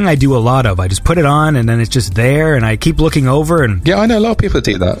it's a thing I do a lot of. I just put it on, and then it's just there, and I keep looking over. And I know a lot of people that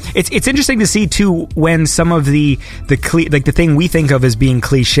do that. It's interesting to see too when some of the thing we think of as being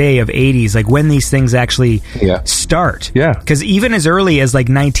cliche of 80s, like when these things actually start. Yeah, because even as early as like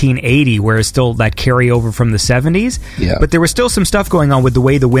 1980, where it's still that carryover from the 70s. Yeah, but there was still some stuff going on with the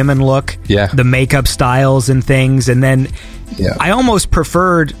way the women look. Yeah, the makeup styles and things, and then. Yeah. I almost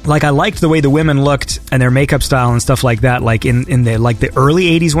preferred, like, I liked the way the women looked and their makeup style and stuff like that, like in the like the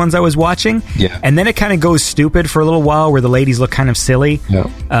early 80s ones I was watching. Yeah. And then it kind of goes stupid for a little while, where the ladies look kind of silly. Yeah.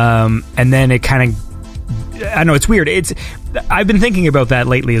 And then it kind of, I know, it's weird. I've been thinking about that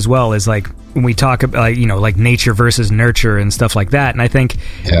lately as well, is like when we talk about, like nature versus nurture and stuff like that. And I think,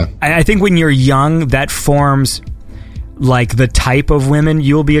 I think when you're young, that forms like the type of women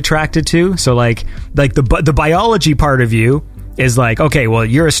you'll be attracted to. So like the biology part of you is like, okay, well,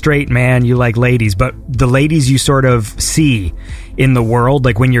 you're a straight man, you like ladies, but the ladies you sort of see in the world,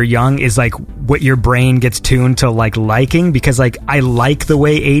 like when you're young, is like what your brain gets tuned to like liking, because like I like the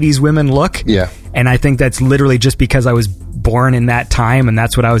way 80s women look. Yeah. And I think that's literally just because I was born in that time, and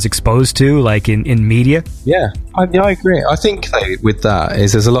that's what I was exposed to, like in media. Yeah, I agree. I think though, with that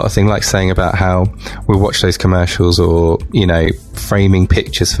is there's a lot of things like saying about how we watch those commercials, or framing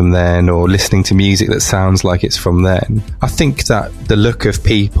pictures from then, or listening to music that sounds like it's from then. I think that the look of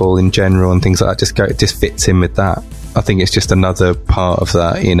people in general and things like that just fits in with that. I think it's just another part of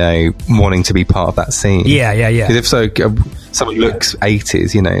that, wanting to be part of that scene. Yeah. Because if so, someone looks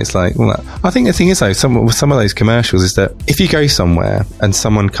 80s, it's like, well, I think the thing is though, some of those commercials is that if you go somewhere and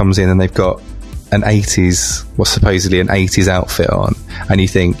someone comes in and they've got an 80s, what's supposedly an 80s outfit on, and you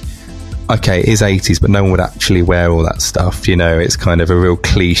think, okay, it is 80s, but no one would actually wear all that stuff, it's kind of a real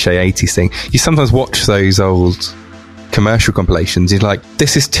cliche 80s thing. You sometimes watch those old commercial compilations, you're like,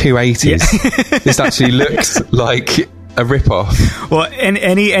 this is too 80s. This actually looks like a rip-off. Well, and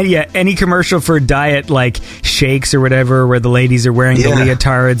any commercial for diet, like shakes or whatever, where the ladies are wearing the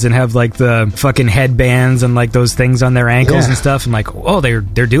leotards and have like the fucking headbands and like those things on their ankles and stuff. I'm like, oh, they're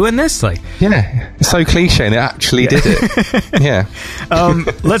doing this? Like, it's so cliche, and it actually did it.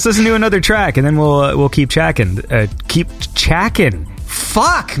 Let's listen to another track, and then we'll keep chacking. Keep chacking.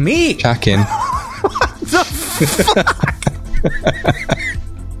 Fuck me. Chacking. What the fuck?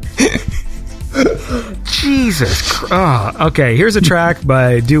 Jesus Christ. Okay, here's a track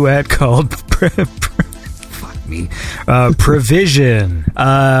by Duet called fuck me, Provision,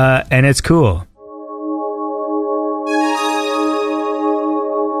 and it's cool.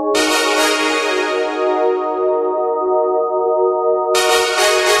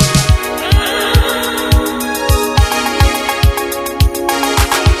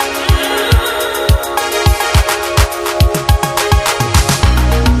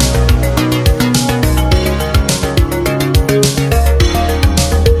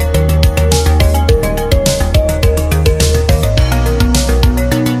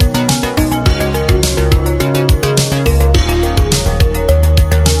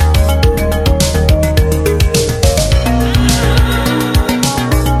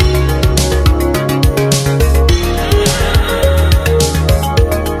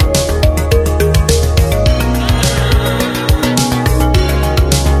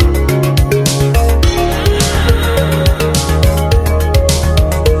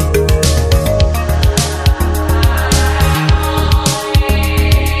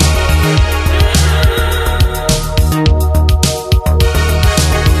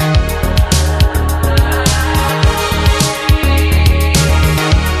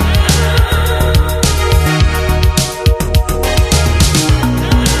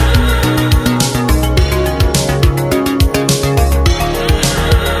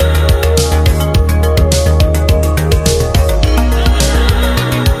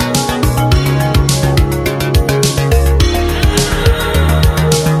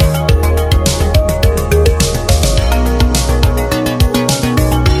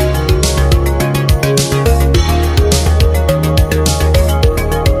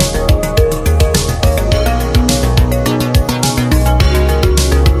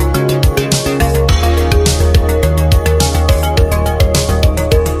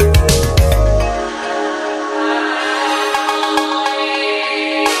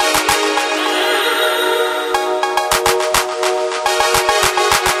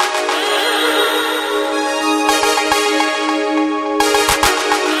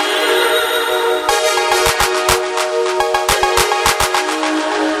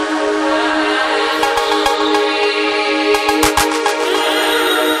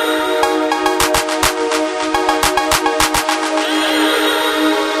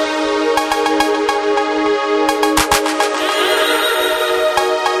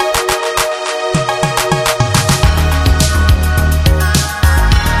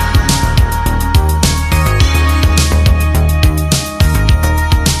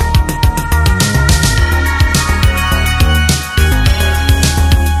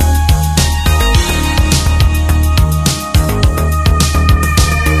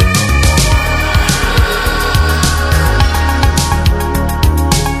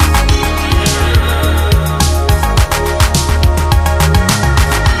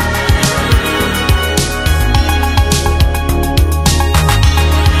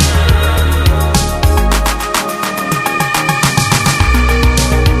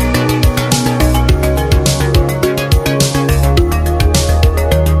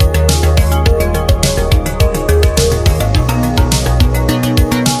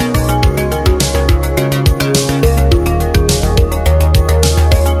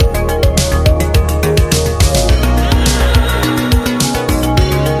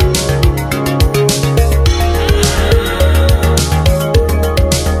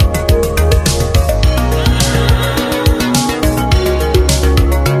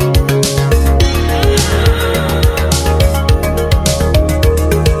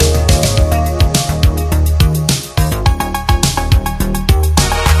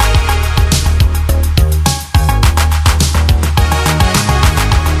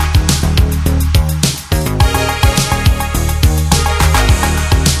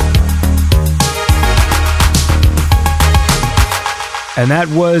 And that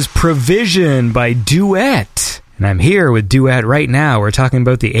was Provision by Duet. And I'm here with Duet right now. We're talking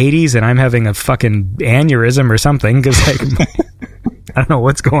about the 80s, and I'm having a fucking aneurysm or something, because like, I don't know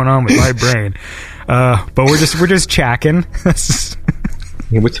what's going on with my brain. But we're just chacking.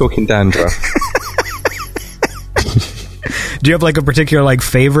 We're talking dandruff. Do you have like a particular like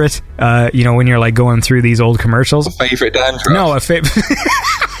favorite, when you're like going through these old commercials? A favorite dandruff? No, a favorite.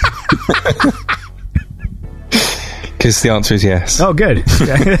 Because the answer is yes. Oh, good.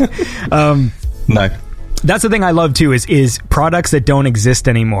 No. That's the thing I love too, is products that don't exist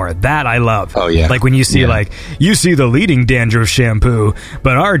anymore. That I love. Oh yeah. Like when you see you see the leading dandruff shampoo,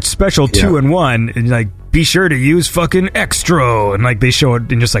 but our special 2-in-1, and like, be sure to use fucking Extra, and like they show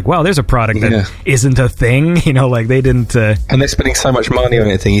it, and just like, wow, there's a product that isn't a thing, like they didn't. And they're spending so much money on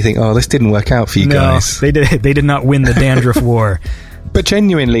it, you think, oh, this didn't work out for you guys. They did not win the dandruff war. But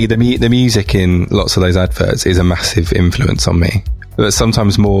genuinely, the music in lots of those adverts is a massive influence on me. But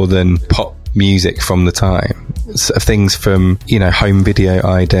sometimes more than pop music from the time. Things from, home video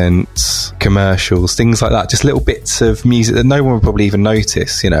idents, commercials, things like that. Just little bits of music that no one would probably even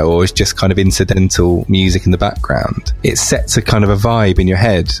notice, or is just kind of incidental music in the background. It sets a kind of a vibe in your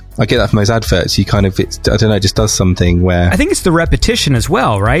head. I get that from those adverts. You kind of, it just does something where... I think it's the repetition as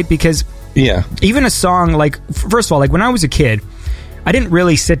well, right? Because even a song like, first of all, like when I was a kid, I didn't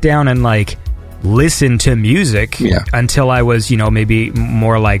really sit down and like listen to music until I was, maybe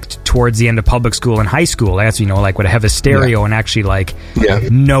more like towards the end of public school and high school. That's, like would have a stereo and actually like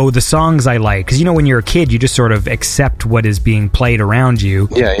know the songs I like. Because, when you're a kid, you just sort of accept what is being played around you.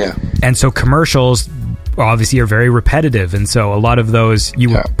 Yeah. And so commercials obviously are very repetitive. And so a lot of those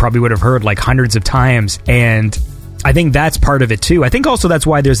you probably would have heard like hundreds of times. And I think that's part of it too. I think also that's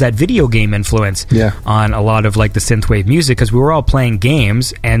why there's that video game influence on a lot of like the synthwave music, because we were all playing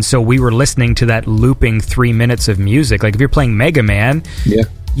games, and so we were listening to that looping 3 minutes of music. Like if you're playing Mega Man,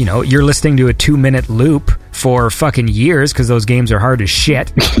 you're listening to a 2-minute loop for fucking years, because those games are hard as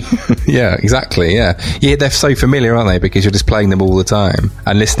shit. Yeah, exactly. Yeah, they're so familiar, aren't they? Because you're just playing them all the time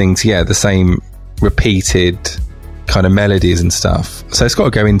and listening to the same repeated kind of melodies and stuff. So it's got to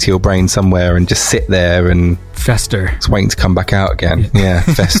go into your brain somewhere and just sit there and fester. It's waiting to come back out again. Yeah,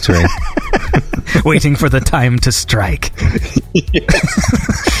 festering. Waiting for the time to strike.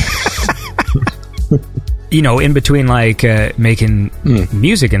 In between like making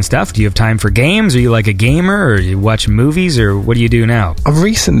music and stuff, do you have time for games? Are you like a gamer, or you watch movies, or what do you do now? I've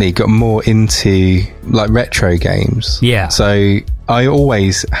recently got more into like retro games. Yeah. So I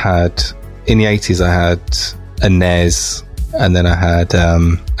always had, in the 80s, I had a NES, and then I had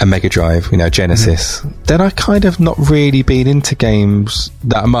a Mega Drive, Genesis. Then I kind of not really been into games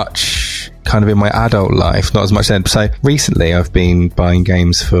that much kind of in my adult life, not as much then. So recently I've been buying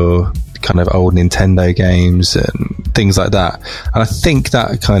games for kind of old Nintendo games and things like that. And I think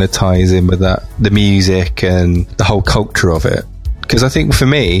that kind of ties in with the music and the whole culture of it. Because I think for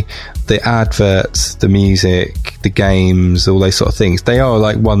me, the adverts, the music, the games, all those sort of things, they are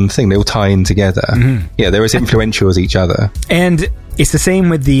like one thing. They all tie in together. Mm-hmm. Yeah, they're as influential as each other. And it's the same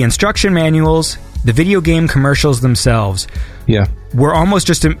with the instruction manuals, the video game commercials themselves. Yeah. Were almost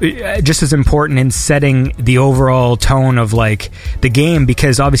just as important in setting the overall tone of like the game,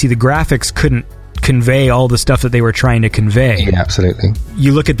 because obviously the graphics couldn't convey all the stuff that they were trying to convey. Yeah, absolutely.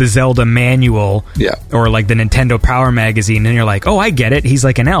 You look at the Zelda manual, or like the Nintendo Power magazine, and you're like, oh, I get it. He's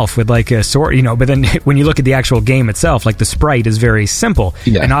like an elf with like a sword, but then when you look at the actual game itself, like the sprite is very simple.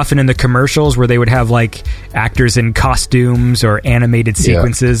 Yeah. And often in the commercials where they would have like actors in costumes or animated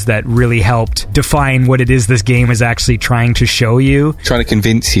sequences that really helped define what it is this game is actually trying to show you. Trying to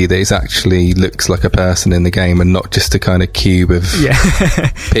convince you that it actually looks like a person in the game and not just a kind of cube of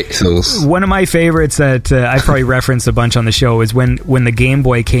pixels. One of my favorites that I probably referenced a bunch on the show is when the Game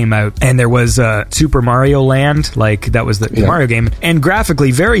Boy came out, and there was Super Mario Land, like that was the Mario game, and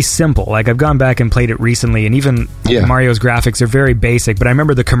graphically very simple. Like I've gone back and played it recently, and even Mario's graphics are very basic, but I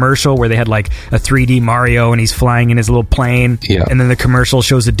remember the commercial where they had like a 3D Mario and he's flying in his little plane, and then the commercial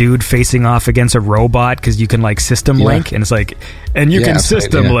shows a dude facing off against a robot because you can like system link, and it's like, and you can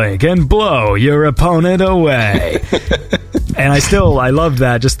system link and blow your opponent away. And I loved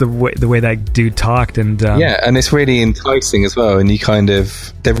that, just the way that dude talked, and and it's really enticing as well, and you kind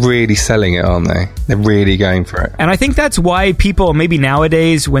of, they're really selling it, aren't they? They're really going for it. And I think that's why people maybe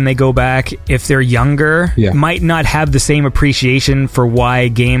nowadays, when they go back, if they're younger, might not have the same appreciation for why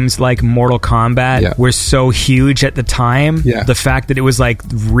games like Mortal Kombat were so huge at the time. The fact that it was like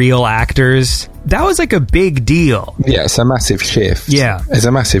real actors, that was like a big deal. Yeah, it's a massive shift. Yeah. It's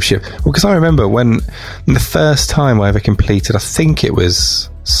a massive shift. Well, because I remember when the first time I ever completed, I think it was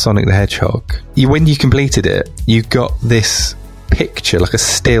Sonic the Hedgehog. When you completed it, you got this picture, like a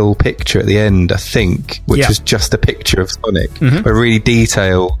still picture at the end, I think, which was just a picture of Sonic, a really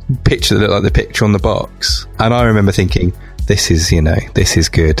detailed picture that looked like the picture on the box. And I remember thinking, this is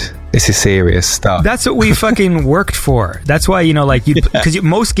good. This is serious stuff. That's what we fucking worked for. That's why, like, because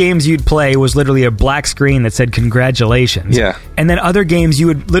most games you'd play was literally a black screen that said congratulations. Yeah. And then other games you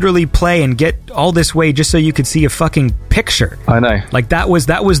would literally play and get all this way just so you could see a fucking picture. I know. Like, that was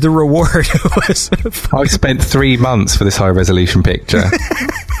the reward. I spent 3 months for this high resolution picture.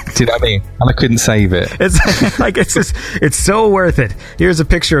 Do you know what I mean? And I couldn't save it. It's like, it's so worth it. Here's a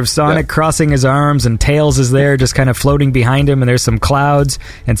picture of Sonic crossing his arms, and Tails is there just kind of floating behind him, and there's some clouds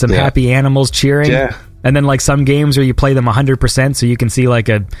and some happy animals cheering. Yeah. And then, like, some games where you play them 100% so you can see, like,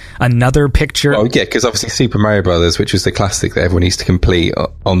 another picture. Oh, yeah, because obviously Super Mario Brothers, which was the classic that everyone used to complete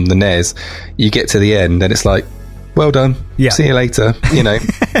on the NES, you get to the end and it's like, well done. Yeah. See you later.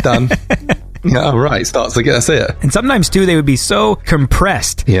 Done. Yeah, oh, right. Starts again. That's it. And sometimes, too, they would be so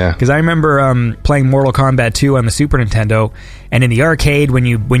compressed. Yeah. Because I remember playing Mortal Kombat 2 on the Super Nintendo, and in the arcade, when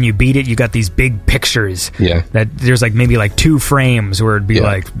you beat it, you got these big pictures. Yeah. That there's like maybe like 2 frames where it'd be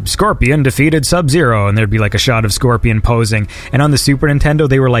like, Scorpion defeated Sub-Zero, and there'd be like a shot of Scorpion posing. And on the Super Nintendo,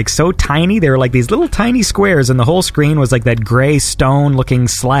 they were like so tiny. They were like these little tiny squares, and the whole screen was like that gray stone-looking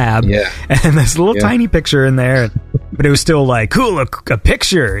slab. Yeah. And this little tiny picture in there. But it was still like, cool, a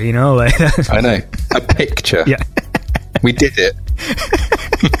picture, like I know. A picture. Yeah. We did it.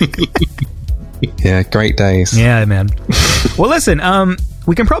 Yeah, great days. Yeah, man. Well, listen,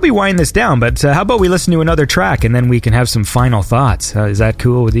 we can probably wind this down, but how about we listen to another track and then we can have some final thoughts? Is that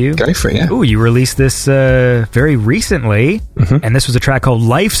cool with you? Go for it, yeah. Ooh, you released this very recently, and this was a track called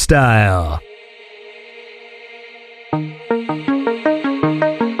Lifestyle.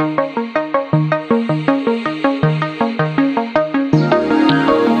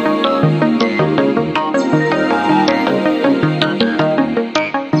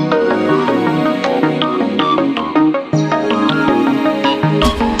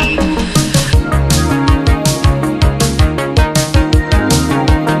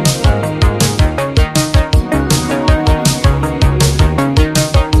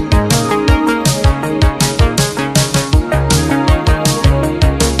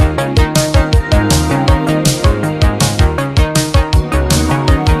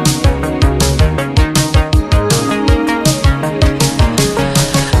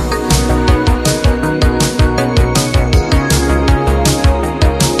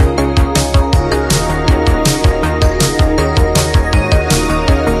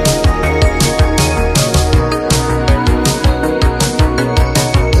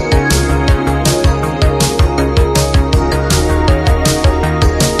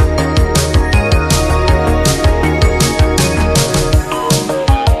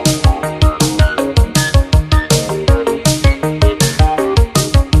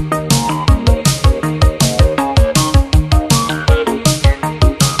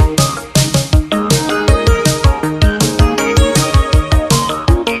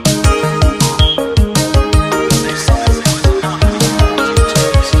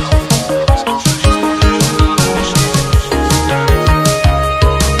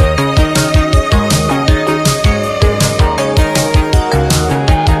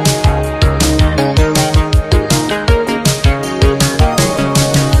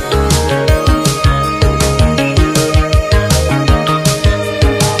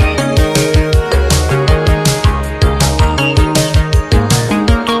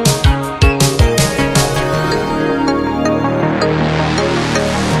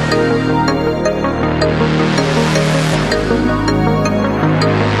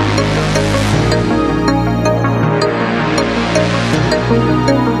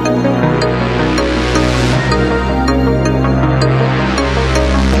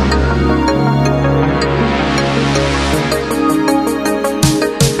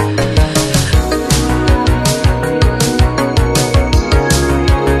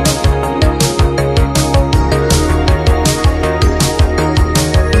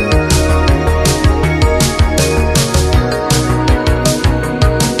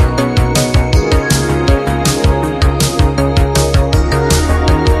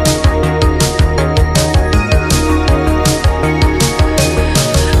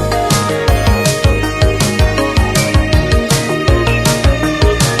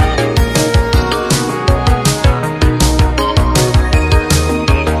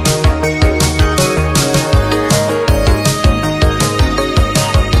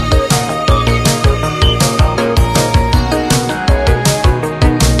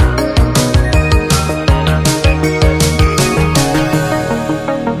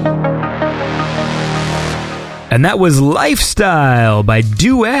 And that was Lifestyle by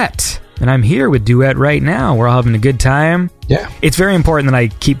Duet. And I'm here with Duet right now. We're all having a good time. Yeah. It's very important that I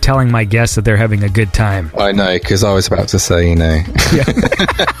keep telling my guests that they're having a good time. I know, because I was about to say, Yeah.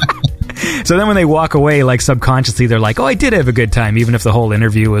 So then when they walk away, like subconsciously, they're like, oh, I did have a good time, even if the whole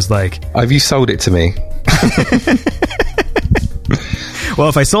interview was like... Have you sold it to me? Well,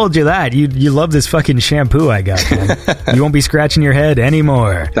 if I sold you that, you love this fucking shampoo I got, man. You won't be scratching your head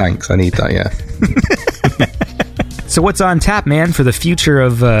anymore. Thanks, I need that, yeah. So what's on tap, man, for the future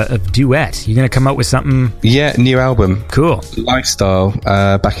of Duet? You going to come out with something? Yeah, new album. Cool. Lifestyle,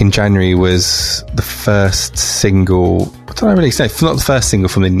 back in January, was the first single. What did I release? No, not the first single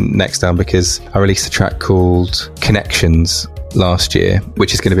from the next album, because I released a track called Connections last year,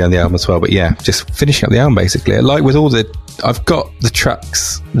 which is going to be on the album as well. But yeah, just finishing up the album, basically. Like with all the... I've got the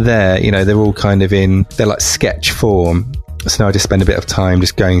tracks there, you know, they're all kind of they're like sketch form. So now I just spend a bit of time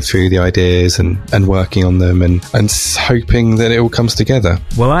just going through the ideas and working on them and hoping that it all comes together.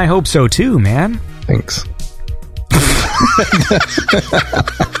 Well, I hope so too, man. Thanks.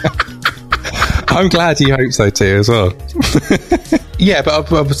 I'm glad you hope so too as well. Yeah,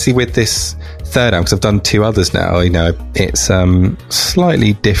 but obviously with this third album, because I've done 2 others now, you know, it's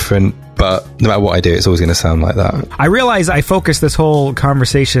slightly different, but no matter what I do, it's always going to sound like that. I realize I focused this whole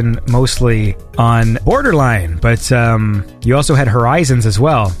conversation mostly on Borderline, but you also had Horizons as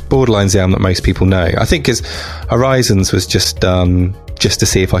well. Borderline's the album that most people know. I think because Horizons was just done just to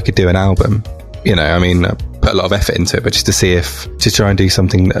see if I could do an album. You know, I mean, I put a lot of effort into it, but just to try and do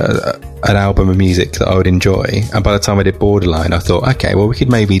something, an album of music that I would enjoy. And by the time I did Borderline, I thought, okay, well, we could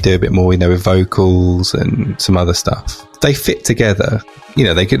maybe do a bit more, you know, with vocals and some other stuff. They fit together. You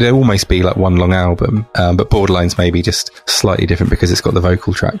know, they could almost be like one long album, but Borderline's maybe just slightly different because it's got the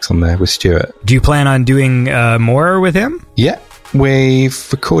vocal tracks on there with Stuart. Do you plan on doing more with him? Yeah, we've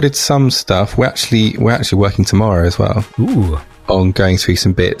recorded some stuff. We're actually working tomorrow as well. Ooh. On going through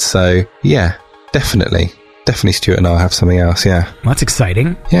some bits. So yeah, definitely Stuart and I'll have something else. Yeah, well, that's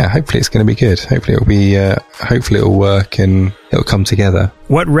exciting. Yeah, hopefully it's going to be good. Hopefully it'll work and it'll come together.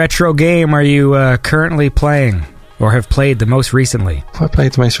 What retro game are you currently playing or have played the most recently? I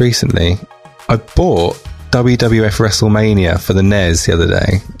played the most recently. I bought WWF WrestleMania for the NES the other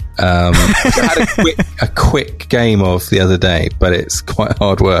day. I had a quick game of the other day, but it's quite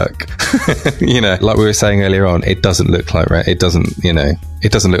hard work. You know, like we were saying earlier on, it doesn't look like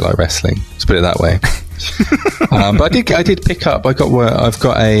look like wrestling. Let's put it that way. But I did pick up. I've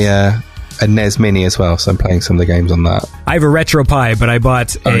got a NES Mini as well, so I'm playing some of the games on that. I have a RetroPie, but I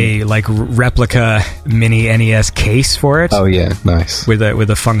bought a replica mini NES case for it. Oh yeah, nice. With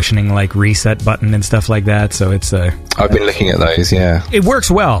a functioning like reset button and stuff like that. So it's I've been looking at those. Yeah, it works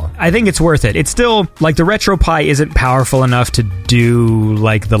well. I think it's worth it. It's still like the RetroPie isn't powerful enough to do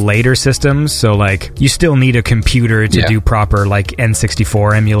like the later systems. So like you still need a computer to do proper like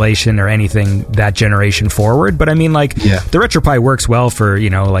N64 emulation or anything that generation forward. But I mean like the RetroPie works well for, you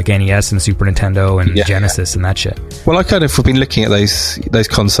know, like NES and Super Nintendo and Genesis and that shit. Well, I kind of have been looking at those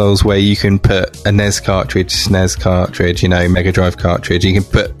consoles where you can put a NES cartridge, SNES cartridge, you know, Mega Drive cartridge. You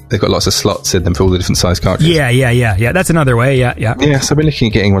can they've got lots of slots in them for all the different size cartridges. Yeah. That's another way. Yeah. Yeah, so I've been looking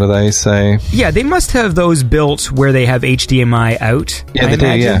at getting one of those. So yeah, they must have those built where they have HDMI out. Yeah, they do.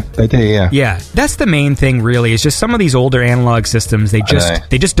 Yeah, they do. Yeah. Yeah, that's the main thing. Really, is just some of these older analog systems. They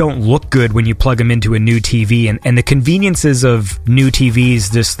just don't look good when you plug them into a new TV, and the conveniences of new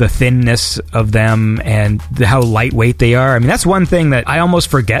TVs, just the thinness of them and how lightweight they are. I mean, that's one thing that I almost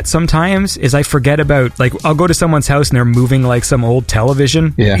forget sometimes. Is I forget about, like, I'll go to someone's house and they're moving like some old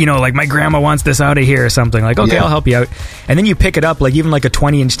television. Yeah. You know, like my grandma wants this out of here or something. Like, okay, I'll help you out. And then you pick it up, like even like a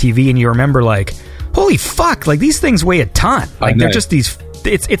 20-inch TV, and you remember like, holy fuck, like these things weigh a ton. Like they're just these.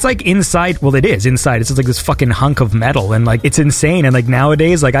 It's like inside. Well, it is inside. It's just like this fucking hunk of metal, and like it's insane. And like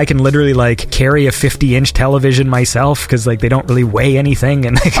nowadays, like I can literally like carry a 50-inch television myself because like they don't really weigh anything.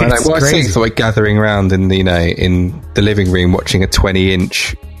 And like, it's crazy. I think like gathering around in the living room watching a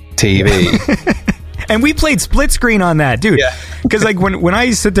 20-inch TV. And we played split screen on that, dude. Yeah. Because like when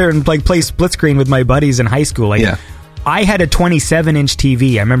I sit there and like play split screen with my buddies in high school, like. Yeah. I had a 27-inch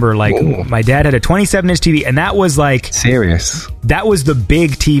TV. I remember, like, my dad had a 27-inch TV, and that was, like... Serious? That was the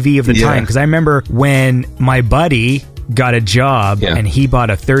big TV of the time, because I remember when my buddy got a job, and he bought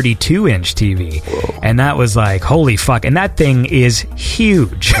a 32-inch TV, and that was like, holy fuck, and that thing is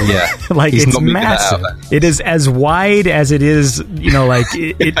huge. Yeah. Like, it's massive. It is as wide as it is, you know, like,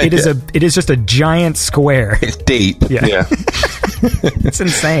 it is just a giant square. It's deep. Yeah. It's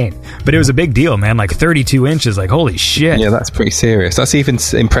insane. But it was a big deal, man. Like 32 inches, like holy shit. Yeah, that's pretty serious. That's even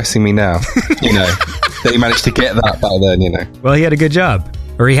impressing me now, you know, that he managed to get that back then, you know. Well, he had a good job.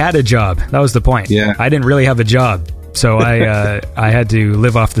 Or he had a job. That was the point. Yeah. I didn't really have a job. So I had to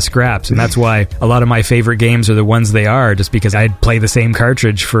live off the scraps, and that's why a lot of my favorite games are the ones they are, just because I'd play the same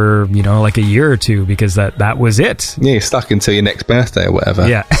cartridge for, like a year or two, because that was it. Yeah, you're stuck until your next birthday or whatever.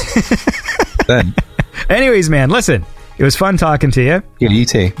 Yeah. Then. Anyways, man, listen. It was fun talking to you. Yeah, you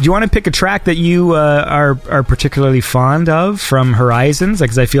too. Do you want to pick a track that you are particularly fond of from Horizons?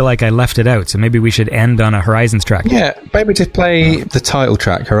 Because I feel like I left it out, so maybe we should end on a Horizons track. Yeah, maybe just play the title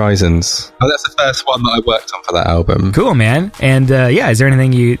track, Horizons. Oh, that's the first one that I worked on for that album. Cool, man. And is there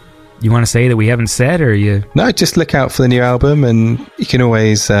anything you want to say that we haven't said, or you? No, just look out for the new album, and you can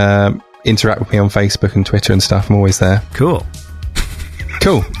always interact with me on Facebook and Twitter and stuff. I'm always there. Cool.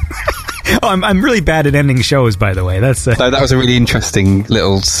 Cool. Oh, I'm really bad at ending shows, by the way. That's So that was a really interesting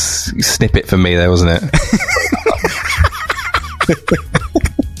little snippet for me there, wasn't it?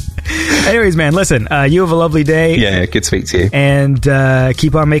 Anyways, man, listen, you have a lovely day. Yeah, good to speak to you. And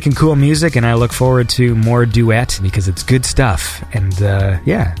keep on making cool music, and I look forward to more Duet, because it's good stuff. And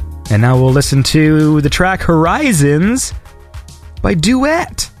and now we'll listen to the track Horizons by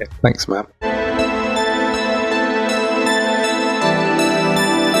Duet. Yeah, thanks, man.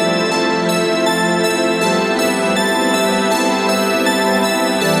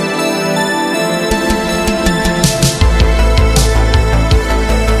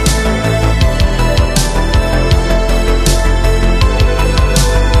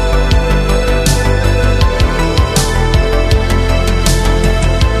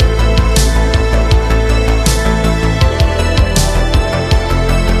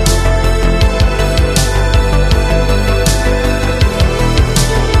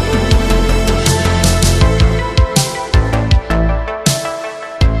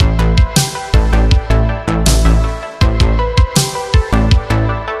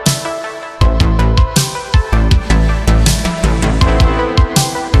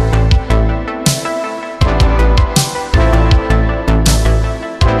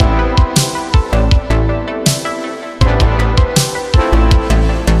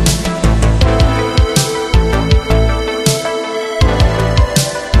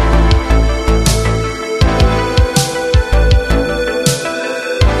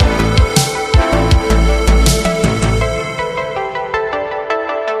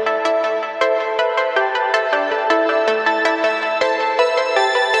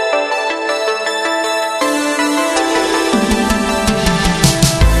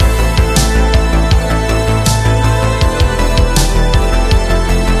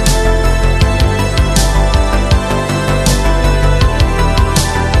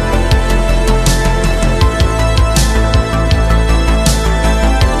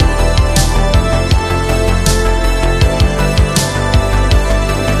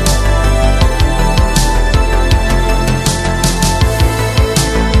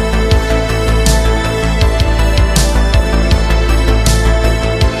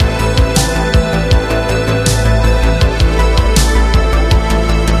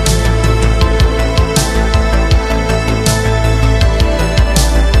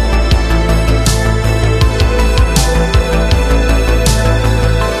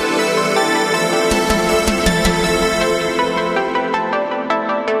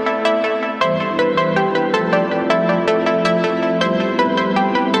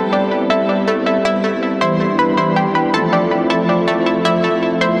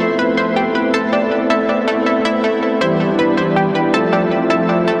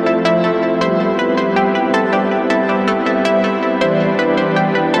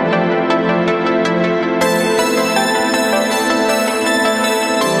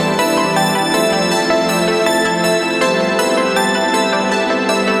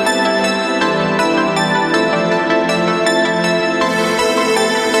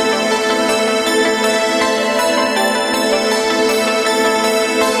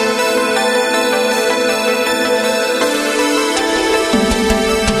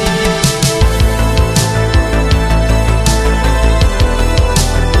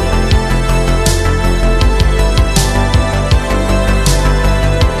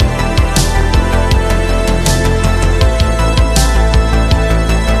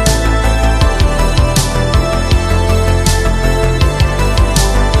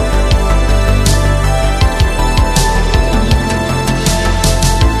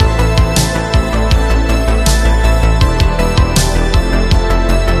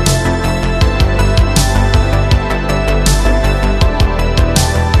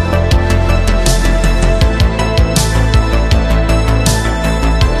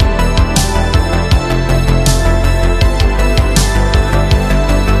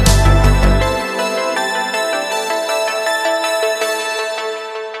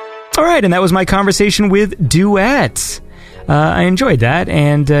 right, and that was my conversation with Duet. I enjoyed that,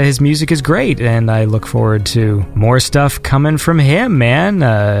 and his music is great, and I look forward to more stuff coming from him, man.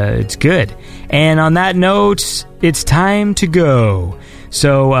 It's good. And on that note, it's time to go.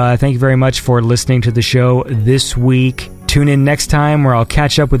 So thank you very much for listening to the show this week. Tune in next time where I'll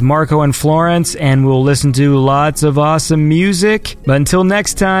catch up with Marco and Florence, and we'll listen to lots of awesome music. But until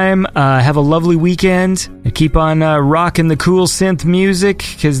next time, have a lovely weekend, and keep on rocking the cool synth music,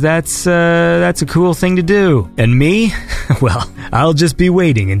 because that's a cool thing to do. And me? Well, I'll just be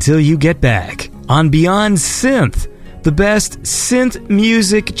waiting until you get back on Beyond Synth, the best synth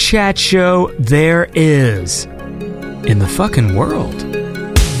music chat show there is in the fucking world.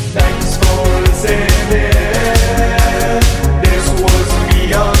 Thanks for listening. This was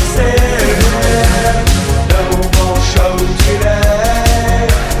Beyond Synth. No more show today.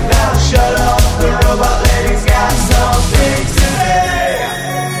 Now shut off the robot lady's got something to say.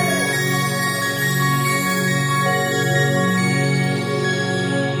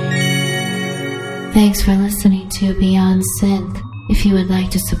 Thanks for listening to Beyond Synth. If you would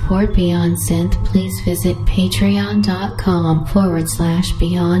like to support Beyond Synth, please visit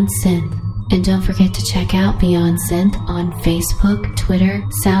patreon.com/Beyond Synth. And don't forget to check out Beyond Synth on Facebook, Twitter,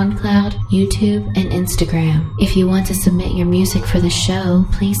 SoundCloud, YouTube, and Instagram. If you want to submit your music for the show,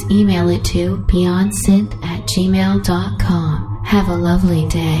 please email it to beyondsynth@gmail.com. Have a lovely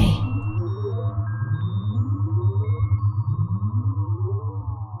day.